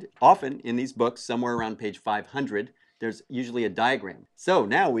 And often in these books, somewhere around page 500, there's usually a diagram. So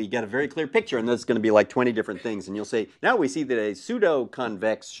now we get a very clear picture, and there's going to be like 20 different things. And you'll say, now we see that a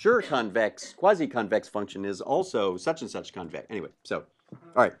pseudo-convex, sure-convex, quasi-convex function is also such and such convex. Anyway, so,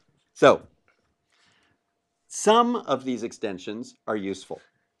 all right. So, some of these extensions are useful.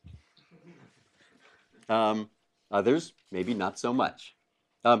 Others, maybe not so much.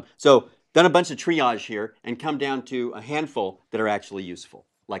 So, done a bunch of triage here and come down to a handful that are actually useful,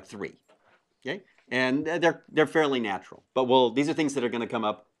 like 3. Okay? And they're fairly natural. But these are things that are going to come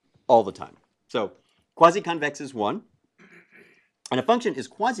up all the time. So quasi-convex is one. And a function is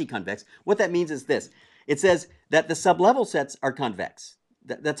quasi-convex. What that means is this. It says that the sublevel sets are convex.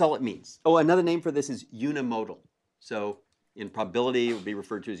 That's all it means. Oh, another name for this is unimodal. So in probability, it would be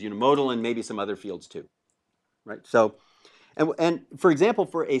referred to as unimodal, and maybe some other fields too. Right? So, and for example,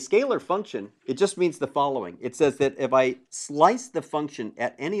 for a scalar function, it just means the following. It says that if I slice the function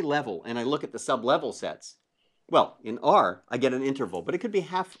at any level and I look at the sublevel sets, well, in R, I get an interval, but it could be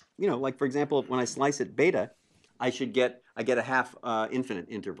half, like for example, when I slice at beta, I get a half infinite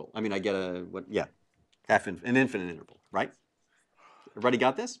interval. I mean, I get an infinite interval, right? Everybody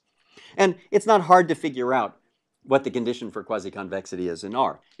got this? And it's not hard to figure out what the condition for quasi-convexity is in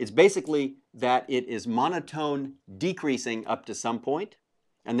R. It's basically that it is monotone decreasing up to some point,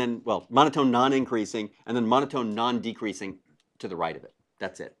 and then, monotone non-increasing, and then monotone non-decreasing to the right of it.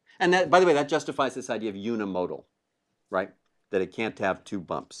 That's it. And that, by the way, that justifies this idea of unimodal, right? That it can't have 2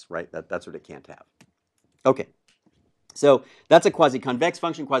 bumps, right? That's what it can't have. Okay. So that's a quasi-convex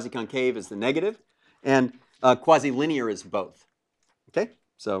function. Quasi-concave is the negative, and quasi-linear is both. Okay?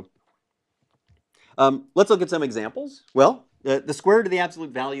 So let's look at some examples. Well, the square root of the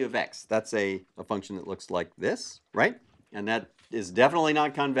absolute value of x, that's a function that looks like this, right? And that is definitely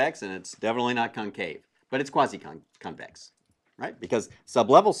not convex, and it's definitely not concave, but it's quasi-convex, right? Because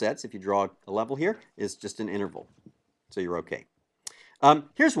sublevel sets, if you draw a level here, is just an interval. So you're okay.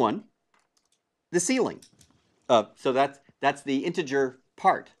 Here's one, the ceiling. So that's the integer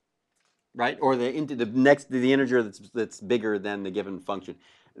part, right? Or the integer that's bigger than the given function.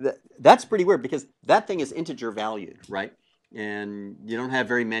 That's pretty weird because that thing is integer valued, right? And you don't have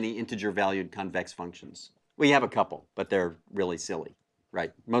very many integer valued convex functions. Well, you have a couple, but they're really silly,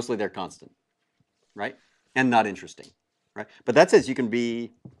 right? Mostly they're constant, right? And not interesting, right? But that says you can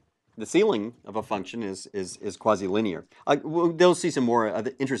be, the ceiling of a function is quasi-linear. They'll see some more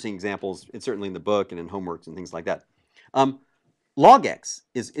other interesting examples, certainly in the book and in homeworks and things like that. Log x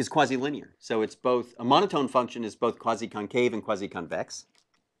is quasi-linear. So it's both, a monotone function is both quasi-concave and quasi-convex.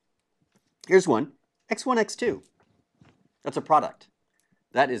 Here's one, x1, x2. That's a product.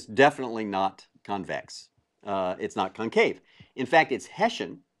 That is definitely not convex. It's not concave. In fact, it's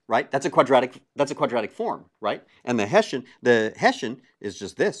Hessian, right? That's a quadratic form, right? And the Hessian is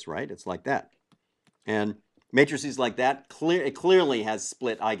just this, right? It's like that. And matrices like that, it clearly has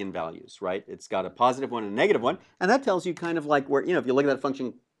split eigenvalues, right? It's got a positive one and a negative one, and that tells you kind of like where, if you look at that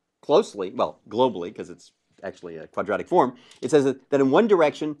function closely, well, globally, because it's actually a quadratic form, it says that in one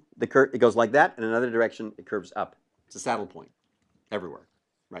direction, it goes like that, and in another direction, it curves up. It's a saddle point everywhere,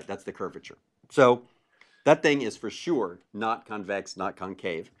 right? That's the curvature. So that thing is for sure not convex, not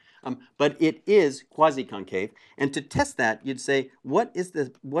concave, but it is quasi-concave. And to test that, you'd say, what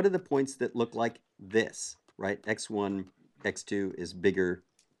are the points that look like this, right? x1, x2 is bigger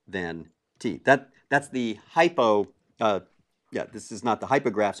than t. That's the this is not the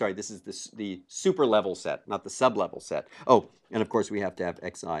hypograph, sorry, this is the super level set, not the sublevel set. Oh, and of course we have to have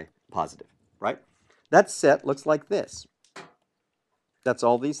xi positive, right? That set looks like this. That's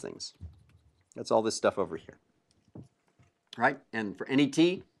all these things. That's all this stuff over here, right? And for any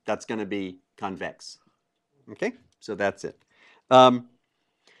t, that's going to be convex. Okay, so that's it.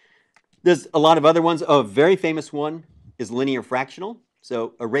 There's a lot of other ones. Oh, a very famous one is linear fractional.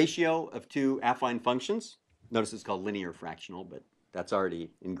 So a ratio of 2 affine functions. Notice it's called linear fractional, but that's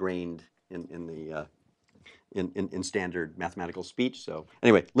already ingrained in standard mathematical speech. So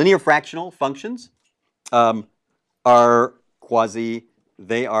anyway, linear fractional functions. are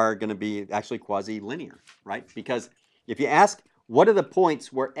they are going to be actually quasi-linear, right? Because if you ask what are the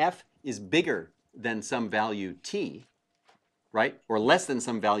points where f is bigger than some value t, right, or less than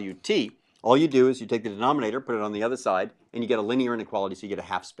some value t, all you do is you take the denominator, put it on the other side, and you get a linear inequality, so you get a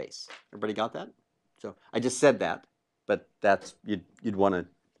half space. Everybody got that? So I just said that, but that's you'd want to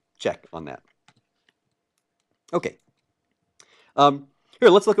check on that. Okay. Here,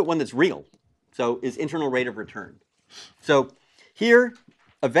 let's look at one that's real. So is internal rate of return. So here,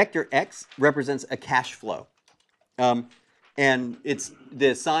 a vector x represents a cash flow. And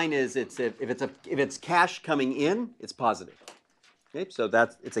the sign is if it's cash coming in, it's positive. Okay, so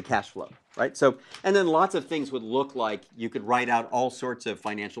it's a cash flow, right? So and then lots of things would look like you could write out all sorts of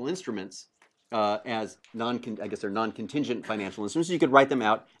financial instruments as I guess they're non-contingent financial instruments. So you could write them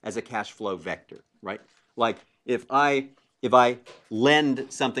out as a cash flow vector, right? Like if I lend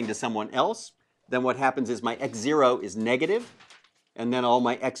something to someone else, then what happens is my x0 is negative, and then all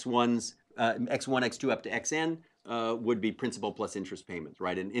my x1s, x1, x2 up to xn would be principal plus interest payments,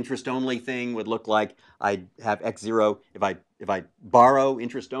 right? An interest-only thing would look like I have x0. If I borrow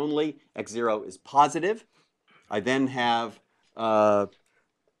interest only, x0 is positive. I then have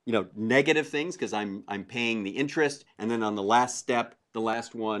negative things because I'm paying the interest, and then on the last step, the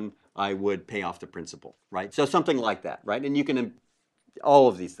last one, I would pay off the principal, right? So something like that, right? And you can all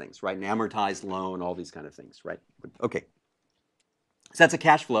of these things, right? An amortized loan, all these kind of things, right? Okay. So that's a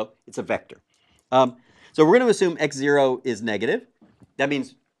cash flow. It's a vector. So we're going to assume x0 is negative. That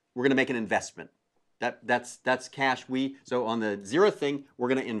means we're going to make an investment. That's cash. So on the 0th thing, we're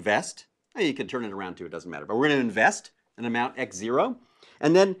going to invest. You can turn it around too. It doesn't matter. But we're going to invest an amount x0.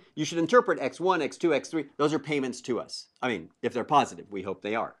 And then you should interpret x1, x2, x3. Those are payments to us. I mean, if they're positive, we hope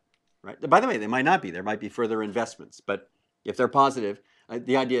they are. Right? By the way, they might not be. There might be further investments. But if they're positive,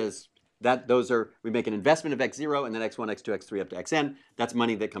 the idea is that we make an investment of x0 and then x1, x2, x3 up to xn. That's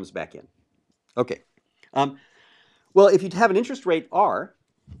money that comes back in. Okay. Well, if you have an interest rate r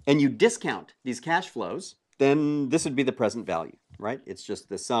and you discount these cash flows, then this would be the present value, right? It's just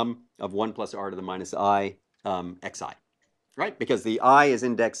the sum of 1 plus r to the minus I xi, right? Because the I is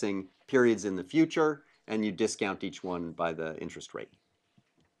indexing periods in the future, and you discount each one by the interest rate.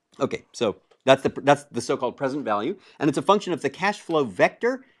 Okay, so that's the so-called present value, and it's a function of the cash flow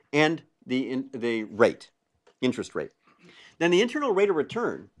vector and the rate, interest rate. Then the internal rate of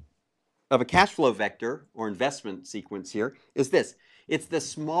return of a cash flow vector or investment sequence here is this. It's the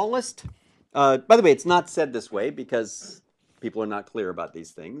smallest. By the way, it's not said this way because people are not clear about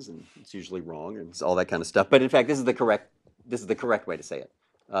these things, and it's usually wrong and all that kind of stuff. But in fact, this is the correct way to say it.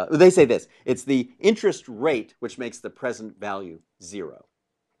 They say this. It's the interest rate which makes the present value 0.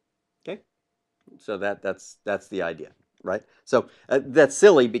 Okay, so that's the idea, right? So that's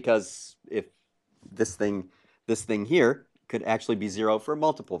silly because if this thing here could actually be 0 for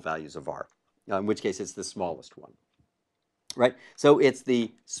multiple values of r, in which case it's the smallest one, right? So it's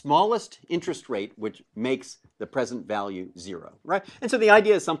the smallest interest rate which makes the present value 0, right? And so the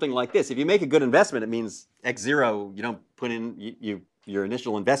idea is something like this. If you make a good investment, it means x0, you don't put in, your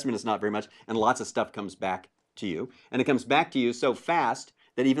initial investment is not very much, and lots of stuff comes back to you. And it comes back to you so fast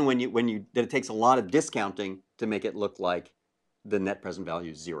that even that it takes a lot of discounting to make it look like the net present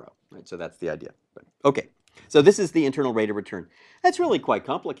value is 0, right? So that's the idea. But, okay. So this is the internal rate of return. That's really quite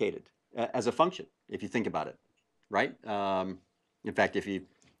complicated as a function, if you think about it, right? In fact, if you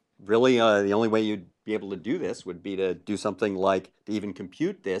really, the only way you'd be able to do this would be to do something like, to even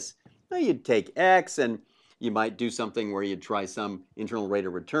compute this, you'd take x and you might do something where you'd try some internal rate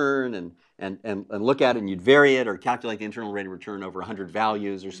of return and look at it, and you'd vary it or calculate the internal rate of return over 100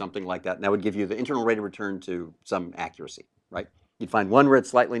 values or something like that. And that would give you the internal rate of return to some accuracy, right? You'd find one where it's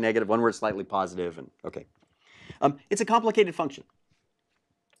slightly negative, one where it's slightly positive, and okay. It's a complicated function.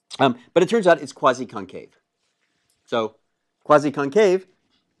 But it turns out it's quasi-concave. So quasi-concave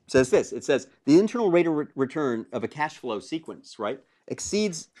says this. It says the internal rate of return of a cash flow sequence, right,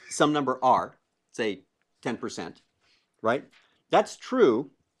 exceeds some number r, say 10%, right? That's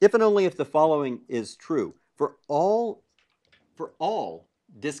true if and only if the following is true. For all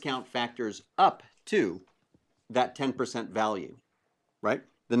discount factors up to that 10% value, right,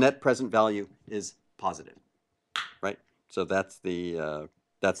 the net present value is positive, right? So that's the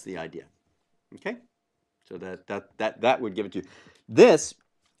idea. Okay, so that would give it to you. This,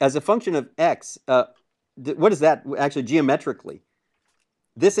 as a function of x, what is that actually geometrically?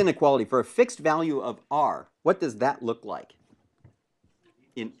 This inequality for a fixed value of r, what does that look like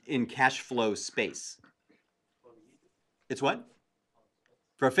in cash flow space? It's what?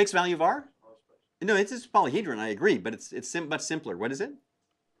 For a fixed value of r? No, it's just polyhedron, I agree, but it's much simpler. What is it?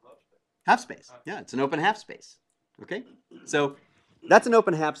 Half space. Yeah, it's an open half space. Okay, so that's an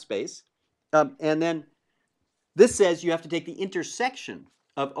open half space, and then this says you have to take the intersection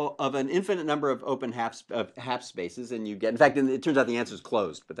of an infinite number of open half spaces, and you get. In fact, it turns out the answer is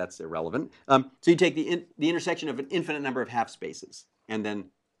closed, but that's irrelevant. So you take the intersection of an infinite number of half spaces, and then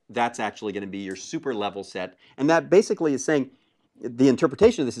that's actually going to be your super level set, and that basically is saying the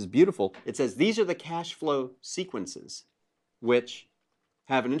interpretation of this is beautiful. It says these are the cash flow sequences which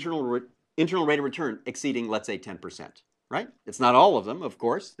have an internal rate of return exceeding, let's say, 10%. Right? It's not all of them, of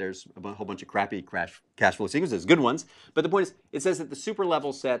course. There's a whole bunch of crappy cash flow sequences, good ones. But the point is, it says that the super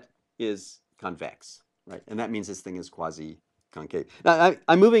level set is convex, right? And that means this thing is quasi-concave. Now,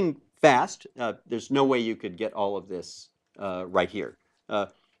 I'm moving fast. There's no way you could get all of this right here. So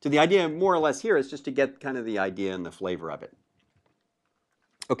the idea, more or less, here is just to get kind of the idea and the flavor of it.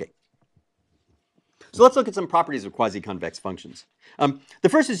 Okay. So let's look at some properties of quasi-convex functions. The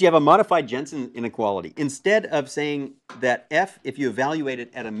first is you have a modified Jensen inequality. Instead of saying that f, if you evaluate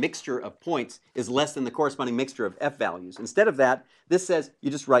it at a mixture of points, is less than the corresponding mixture of f values, instead of that, this says you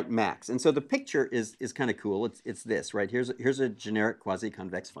just write max. And so the picture is kind of cool. It's this, right? Here's a generic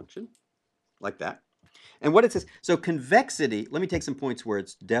quasi-convex function, like that. And what it says, so convexity, let me take some points where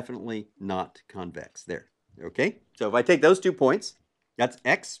it's definitely not convex. There, okay? So if I take those 2 points, that's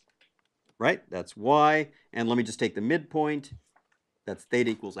x, right? That's y, and let me just take the midpoint. That's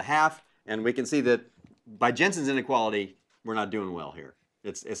theta equals a half, and we can see that by Jensen's inequality, we're not doing well here.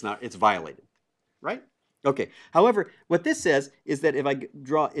 It's violated, right? Okay. However, what this says is that if I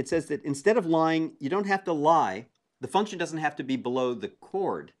draw, it says that instead of lying, you don't have to lie. The function doesn't have to be below the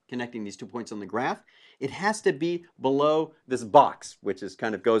chord connecting these 2 points on the graph. It has to be below this box, which is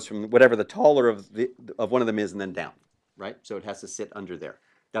kind of goes from whatever the taller of one of them is and then down, right? So it has to sit under there.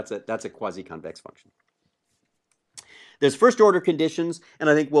 That's a quasi-convex function. There's first order conditions, and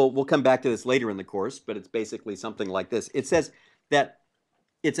I think we'll come back to this later in the course, but it's basically something like this. It says that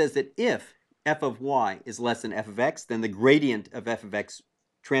if f of y is less than f of x, then the gradient of f of x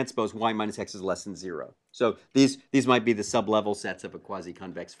transpose y minus x is less than 0. So these might be the sublevel sets of a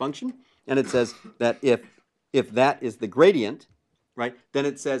quasi-convex function, and it says that if that is the gradient, right, then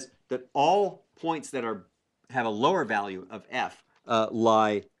it says that all points that have a lower value of f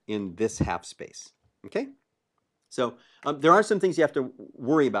lie in this half space. Okay? So there are some things you have to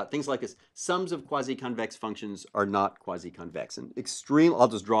worry about. Things like this. Sums of quasi-convex functions are not quasi-convex. And extreme, I'll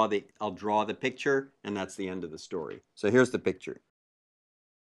draw the picture, and that's the end of the story. So here's the picture.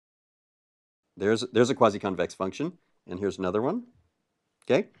 There's a quasi-convex function, and here's another one.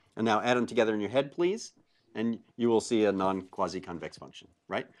 Okay? And now add them together in your head, please, and you will see a non-quasi-convex function,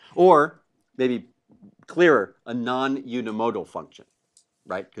 right? Or maybe clearer, a non-unimodal function,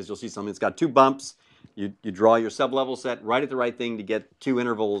 right? Because you'll see something that's got 2 bumps. You draw your sublevel set right at the right thing to get 2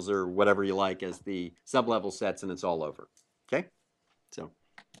 intervals or whatever you like as the sublevel sets, and it's all over. Okay? So,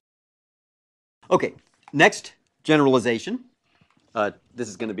 okay, next generalization. This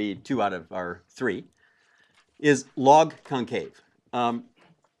is going to be 2 out of our 3. Is log concave.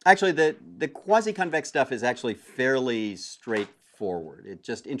 Actually, the quasi-convex stuff is actually fairly straightforward. It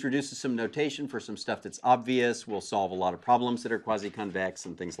just introduces some notation for some stuff that's obvious. We'll solve a lot of problems that are quasi-convex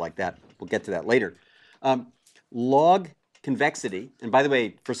and things like that. We'll get to that later. Log convexity, and by the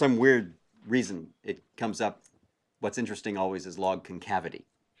way, for some weird reason, it comes up, what's interesting always is log concavity.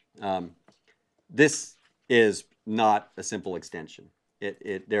 This is not a simple extension.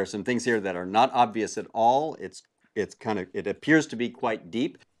 There are some things here that are not obvious at all. It appears to be quite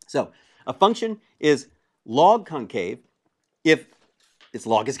deep. So a function is log concave if its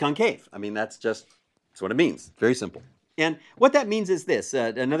log is concave. I mean, that's what it means. Very simple. And what that means is this.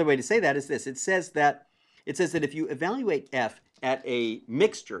 Another way to say that is this. It says that if you evaluate f at a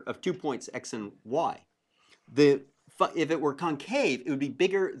mixture of 2 points x and y, if it were concave, it would be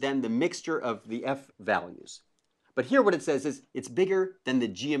bigger than the mixture of the f values. But here what it says is it's bigger than the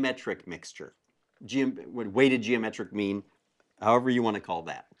geometric mixture. Weighted geometric mean, however you want to call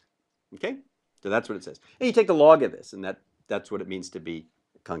that. Okay? So that's what it says. And you take the log of this, and that's what it means to be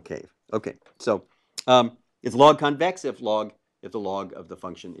concave. Okay, so it's log convex if the log of the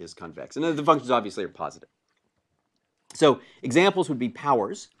function is convex. And the functions obviously are positive. So examples would be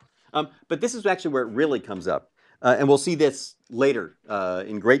powers. But this is actually where it really comes up. And we'll see this later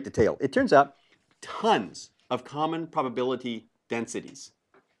in great detail. It turns out tons of common probability densities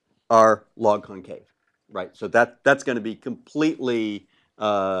are log concave, right? So that's going to be completely,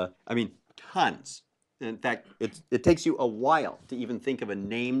 tons. In fact, it takes you a while to even think of a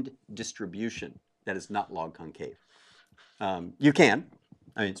named distribution that is not log concave. You can,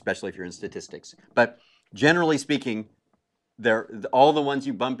 especially if you're in statistics. But generally speaking, all the ones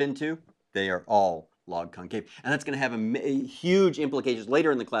you bump into, they are all log concave. And that's going to have a huge implications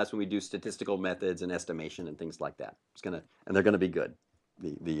later in the class when we do statistical methods and estimation and things like that. It's going to, and they're going to be good,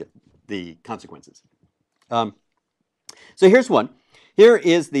 the consequences. So here's one. Here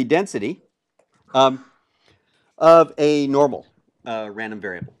is the density of a normal random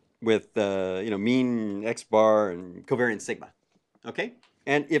variable with mean x bar and covariance sigma. Okay?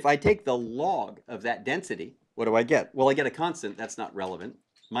 And if I take the log of that density, what do I get? Well, I get a constant. That's not relevant.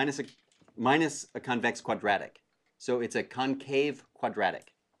 Minus a convex quadratic. So it's a concave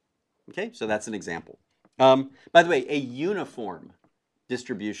quadratic. Okay? So that's an example. By the way, a uniform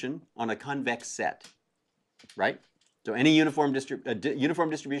distribution on a convex set, right? So any uniform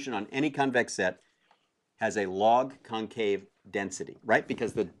distribution on any convex set has a log concave density, right?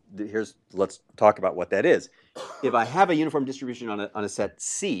 Because let's talk about what that is. If I have a uniform distribution on a set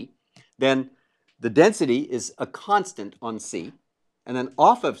C, then the density is a constant on C, and then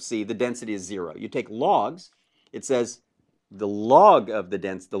off of C, the density is 0. You take logs, it says the log of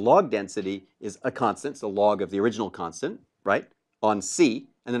the log density is a constant, it's the log of the original constant, right, on C,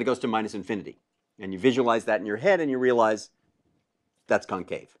 and then it goes to minus infinity. And you visualize that in your head, and you realize that's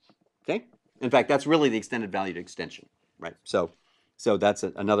concave, okay? In fact, that's really the extended valued extension, right? So that's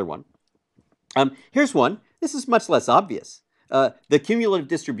another one. Here's one. This is much less obvious. The cumulative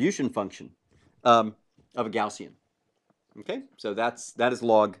distribution function of a Gaussian. Okay, so that is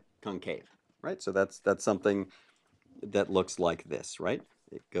log concave, right? So that's something that looks like this, right?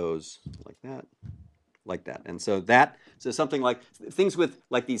 It goes like that, and so something like things with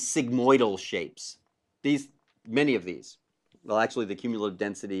like these sigmoidal shapes. Many of these. Well, actually, the cumulative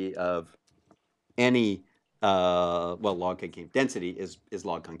density of any log concave density is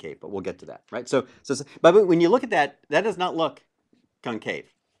log concave, but we'll get to that, right? But when you look at that, that does not look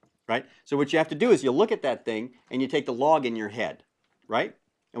concave, right? So what you have to do is you look at that thing and you take the log in your head, right?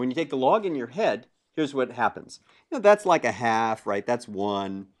 And when you take the log in your head, here's what happens. That's like a half, right? That's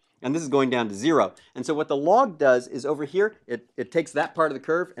 1, and this is going down to 0. And so what the log does is over here, it takes that part of the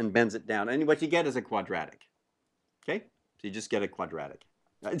curve and bends it down, and what you get is a quadratic. Okay, so you just get a quadratic.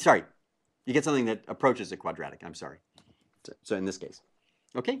 Sorry. You get something that approaches a quadratic. I'm sorry. So in this case,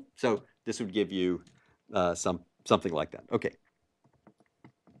 okay. So this would give you something like that. Okay.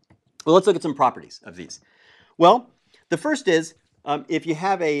 Well, let's look at some properties of these. Well, the first is if you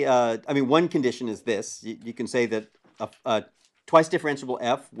have one condition is this. You can say that a twice differentiable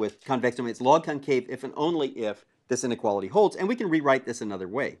f with convex domain is log concave if and only if this inequality holds, and we can rewrite this another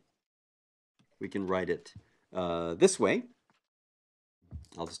way. We can write it this way.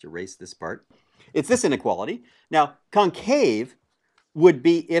 I'll just erase this part. It's this inequality. Now, concave would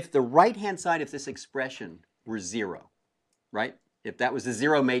be if the right-hand side of this expression were 0, right? If that was a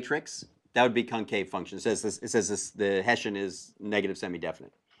 0 matrix, that would be concave function. It says the Hessian is negative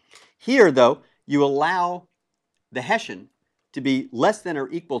semi-definite. Here, though, you allow the Hessian to be less than or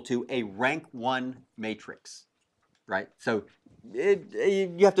equal to a rank 1 matrix, right? So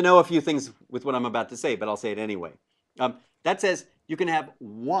you have to know a few things with what I'm about to say, but I'll say it anyway. That says you can have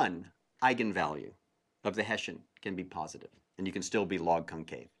one eigenvalue of the Hessian can be positive, and you can still be log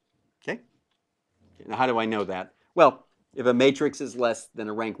concave. Okay? Now, how do I know that? Well, if a matrix is less than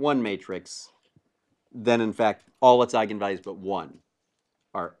a rank 1 matrix, then in fact all its eigenvalues but 1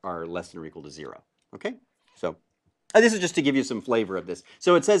 are less than or equal to 0. Okay? So this is just to give you some flavor of this.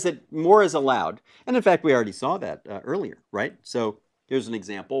 So it says that more is allowed, and in fact we already saw that earlier, right? So here's an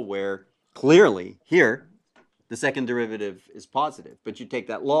example where clearly here the second derivative is positive, but you take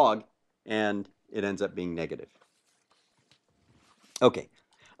that log and it ends up being negative. Okay,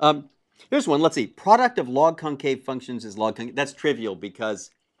 here's one. Let's see. Product of log concave functions is log concave. That's trivial because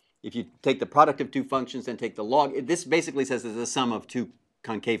if you take the product of two functions and take the log, this basically says that the sum of two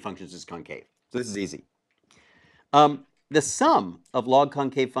concave functions is concave. So this is easy. The sum of log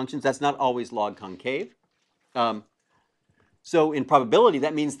concave functions, that's not always log concave. So in probability,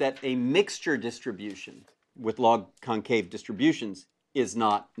 that means that a mixture distribution with log concave distributions is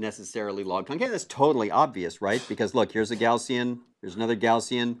not necessarily log concave. That's totally obvious, right? Because look, here's a Gaussian, here's another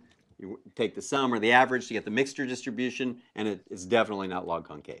Gaussian. You take the sum or the average to get the mixture distribution, and it's definitely not log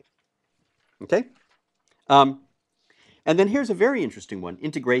concave. Okay? And then here's a very interesting one,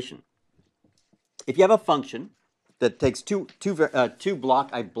 integration. If you have a function that takes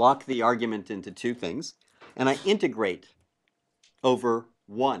I block the argument into two things, and I integrate over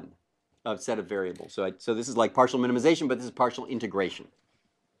one set of variables. So this is like partial minimization, but this is partial integration.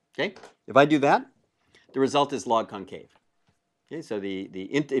 Okay? If I do that, the result is log concave. Okay? So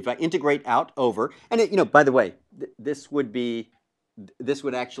if I integrate out over, and by the way, this is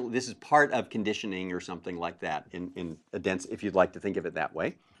part of conditioning or something like that in a dense, if you'd like to think of it that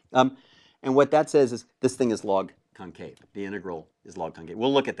way. And what that says is this thing is log concave. The integral is log concave.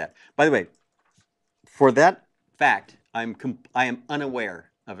 We'll look at that. By the way, for that fact, I am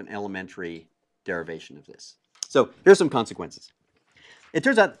unaware of an elementary derivation of this. So here's some consequences. It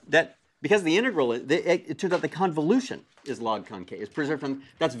turns out that because the integral, it turns out the convolution is log concave. It's preserved from,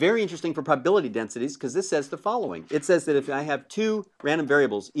 that's very interesting for probability densities because this says the following. It says that if I have two random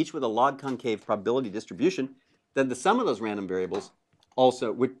variables, each with a log concave probability distribution, then the sum of those random variables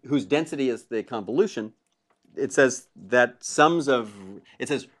also, whose density is the convolution, it says that sums of, it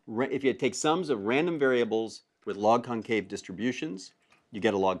says if you take sums of random variables with log concave distributions, you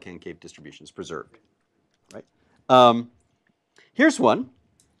get a log concave distribution. It's preserved, right? Here's one.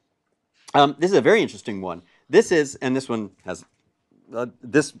 This is a very interesting one. This is, and this one has,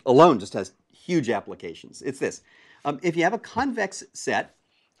 this alone just has huge applications. It's this. If you have a convex set,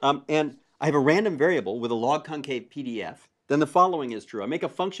 and I have a random variable with a log concave PDF, then the following is true. I make a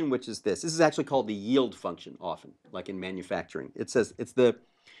function which is this. This is actually called the yield function often, like in manufacturing. It says it's the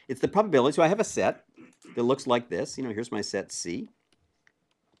probability. So I have a set that looks like this. You know, here's my set C.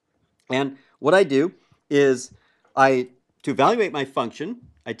 And what I do is to evaluate my function,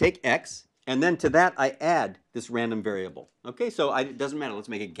 I take x, and then to that I add this random variable. Okay, so it doesn't matter. Let's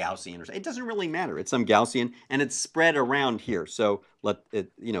make it Gaussian or something. It doesn't really matter. It's some Gaussian, and it's spread around here. So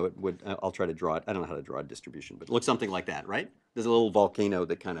it would. I'll try to draw it. I don't know how to draw a distribution, but it looks something like that, right? There's a little volcano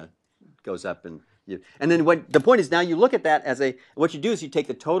that kind of goes up, and then the point is now you look at that as what you do is you take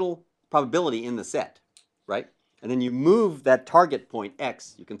the total probability in the set, right? And then you move that target point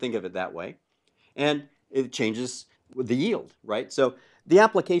x. You can think of it that way, and it changes the yield, right? So the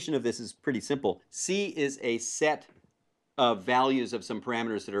application of this is pretty simple. C is a set of values of some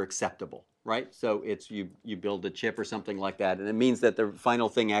parameters that are acceptable, right? So it's you build a chip or something like that, and it means that the final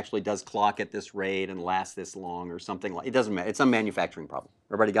thing actually does clock at this rate and lasts this long or something like. It doesn't matter. It's some manufacturing problem.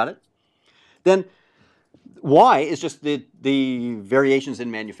 Everybody got it? Then Y is just the variations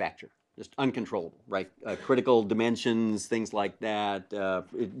in manufacture. Just uncontrollable, right? Critical dimensions, things like that.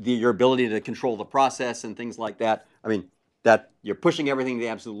 Your ability to control the process and things like that. I mean, that you're pushing everything to the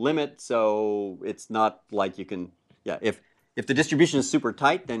absolute limit, so it's not like you can. Yeah, if the distribution is super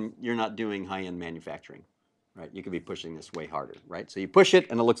tight, then you're not doing high-end manufacturing, right? You could be pushing this way harder, right? So you push it,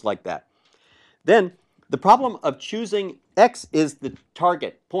 and it looks like that. Then the problem of choosing x is the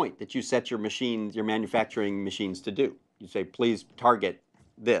target point that you set your manufacturing machines to do. You say, please target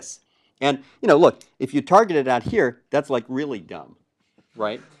this. And, look, if you target it out here, that's like really dumb,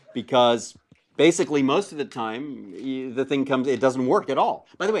 right? Because basically most of the time, the thing it doesn't work at all.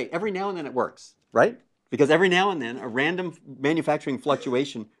 By the way, every now and then it works, right? Because every now and then a random manufacturing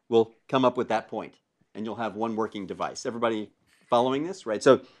fluctuation will come up with that point, and you'll have one working device. Everybody following this, right?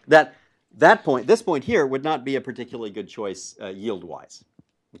 So this point here would not be a particularly good choice yield-wise,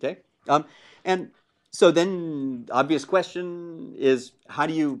 okay? And so then obvious question is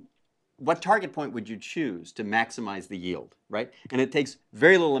what target point would you choose to maximize the yield, right? And it takes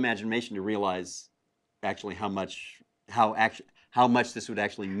very little imagination to realize actually how much this would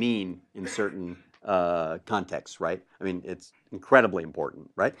actually mean in certain contexts, right? I mean, it's incredibly important,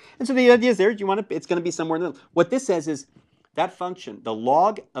 right? And so the idea is it's going to be somewhere in the middle. What this says is that function, the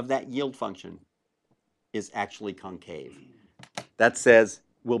log of that yield function, is actually concave. That says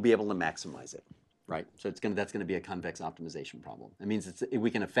we'll be able to maximize it. Right, so that's going to be a convex optimization problem. It means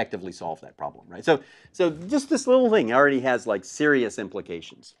we can effectively solve that problem, right? So just this little thing already has like serious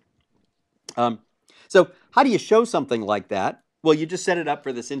implications. So how do you show something like that? Well, you just set it up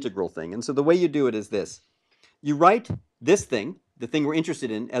for this integral thing, and so the way you do it is this: you write this thing, the thing we're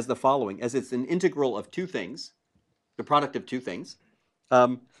interested in, as the following, as it's an integral of two things, the product of two things,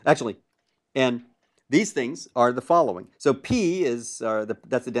 and these things are the following. So P is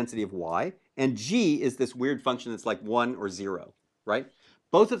that's the density of Y. And G is this weird function that's like 1 or 0, right?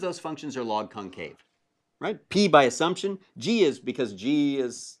 Both of those functions are log concave, right? P by assumption. G is because G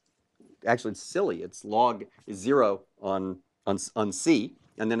is, actually it's silly. It's log is 0 on C,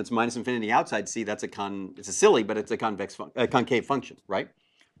 and then it's minus infinity outside C. It's a silly, but it's a concave function, right?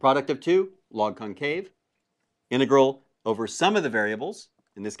 Product of two, log concave. Integral over sum of the variables,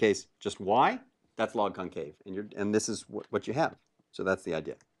 in this case just Y, that's log concave. And this is what you have. So that's the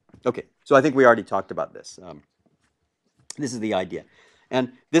idea. Okay, so I think we already talked about this. This is the idea.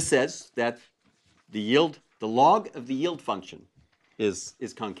 And this says that the log of the yield function is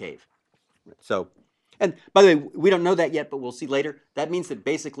concave. So, and by the way, we don't know that yet, but we'll see later. That means that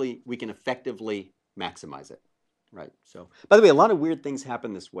basically we can effectively maximize it, right? So, by the way, a lot of weird things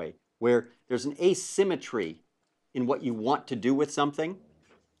happen this way, where there's an asymmetry in what you want to do with something,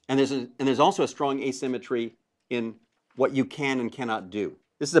 and there's also a strong asymmetry in what you can and cannot do.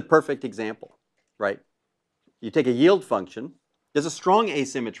 This is a perfect example, right? You take a yield function. There's a strong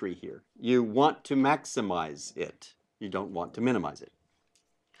asymmetry here. You want to maximize it. You don't want to minimize it.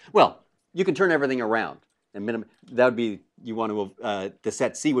 Well, you can turn everything around. And that would be, you want to, the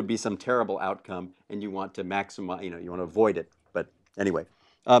set C would be some terrible outcome, and you want to maximize, you want to avoid it. But anyway.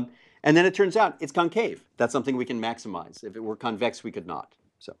 And then it turns out it's concave. That's something we can maximize. If it were convex, we could not.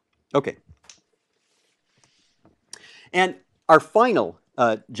 So, okay. And our final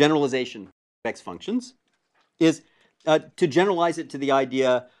generalization of convex functions is to generalize it to the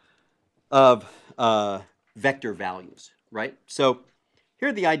idea of vector values, right? So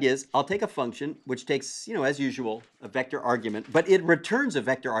here the idea is I'll take a function which takes, as usual, a vector argument, but it returns a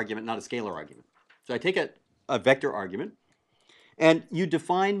vector argument, not a scalar argument. So I take a vector argument, and you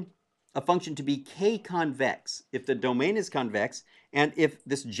define a function to be k-convex if the domain is convex and if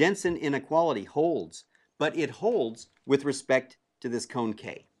this Jensen inequality holds, but it holds with respect to this cone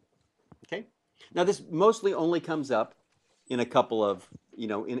k. Okay? Now this mostly only comes up in a couple of,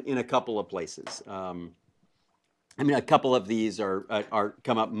 in a couple of places. I mean, a couple of these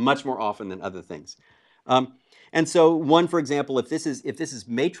come up much more often than other things. And so one, for example, if this is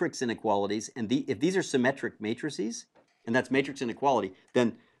matrix inequalities, and if these are symmetric matrices, and that's matrix inequality,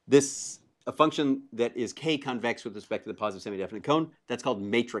 then a function that is k-convex with respect to the positive semi-definite cone, that's called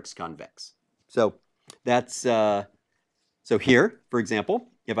matrix convex. So that's so here, for example,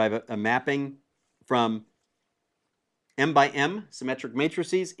 if I have a mapping from m by m symmetric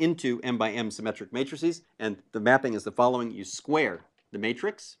matrices into m by m symmetric matrices, and the mapping is the following: you square the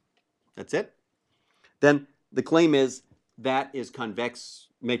matrix, that's it. Then the claim is that is convex,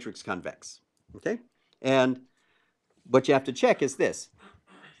 matrix convex. Okay, and what you have to check is this.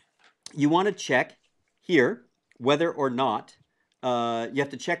 You want to check here whether or not, you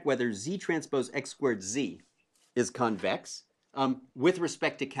have to check whether z transpose x squared z is convex with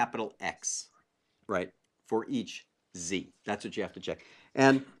respect to capital X, right, for each z. That's what you have to check.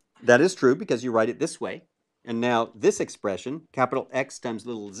 And that is true because you write it this way. And now this expression, capital X times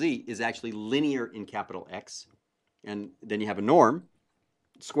little z, is actually linear in capital X. And then you have a norm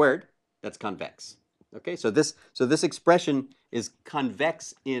squared that's convex. Okay, so this expression is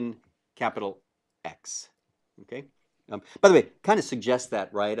convex in capital X. Okay, by the way, kind of suggests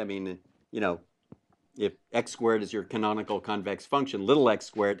that, right? I mean, if x squared is your canonical convex function, little x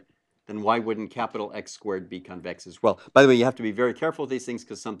squared, then why wouldn't capital X squared be convex as well? By the way, you have to be very careful with these things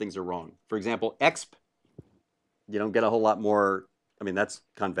because some things are wrong. For example, exp, you don't get a whole lot more. I mean, that's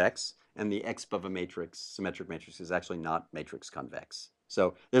convex, and the exp of a matrix, symmetric matrix, is actually not matrix convex.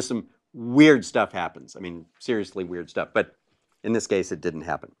 So there's some weird stuff happens. I mean, seriously weird stuff. But in this case, it didn't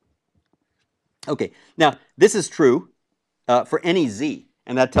happen. Okay, now this is true for any z,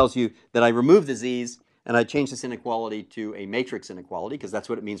 and that tells you that I remove the z's and I change this inequality to a matrix inequality, because that's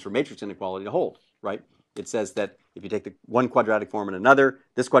what it means for matrix inequality to hold, right? It says that if you take the one quadratic form and another,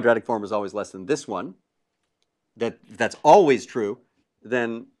 this quadratic form is always less than this one. If that's always true,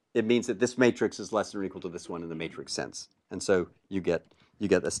 then it means that this matrix is less than or equal to this one in the matrix sense. And so you get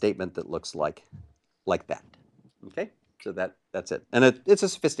a statement that looks like that. Okay? So that's it. And it's a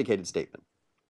sophisticated statement.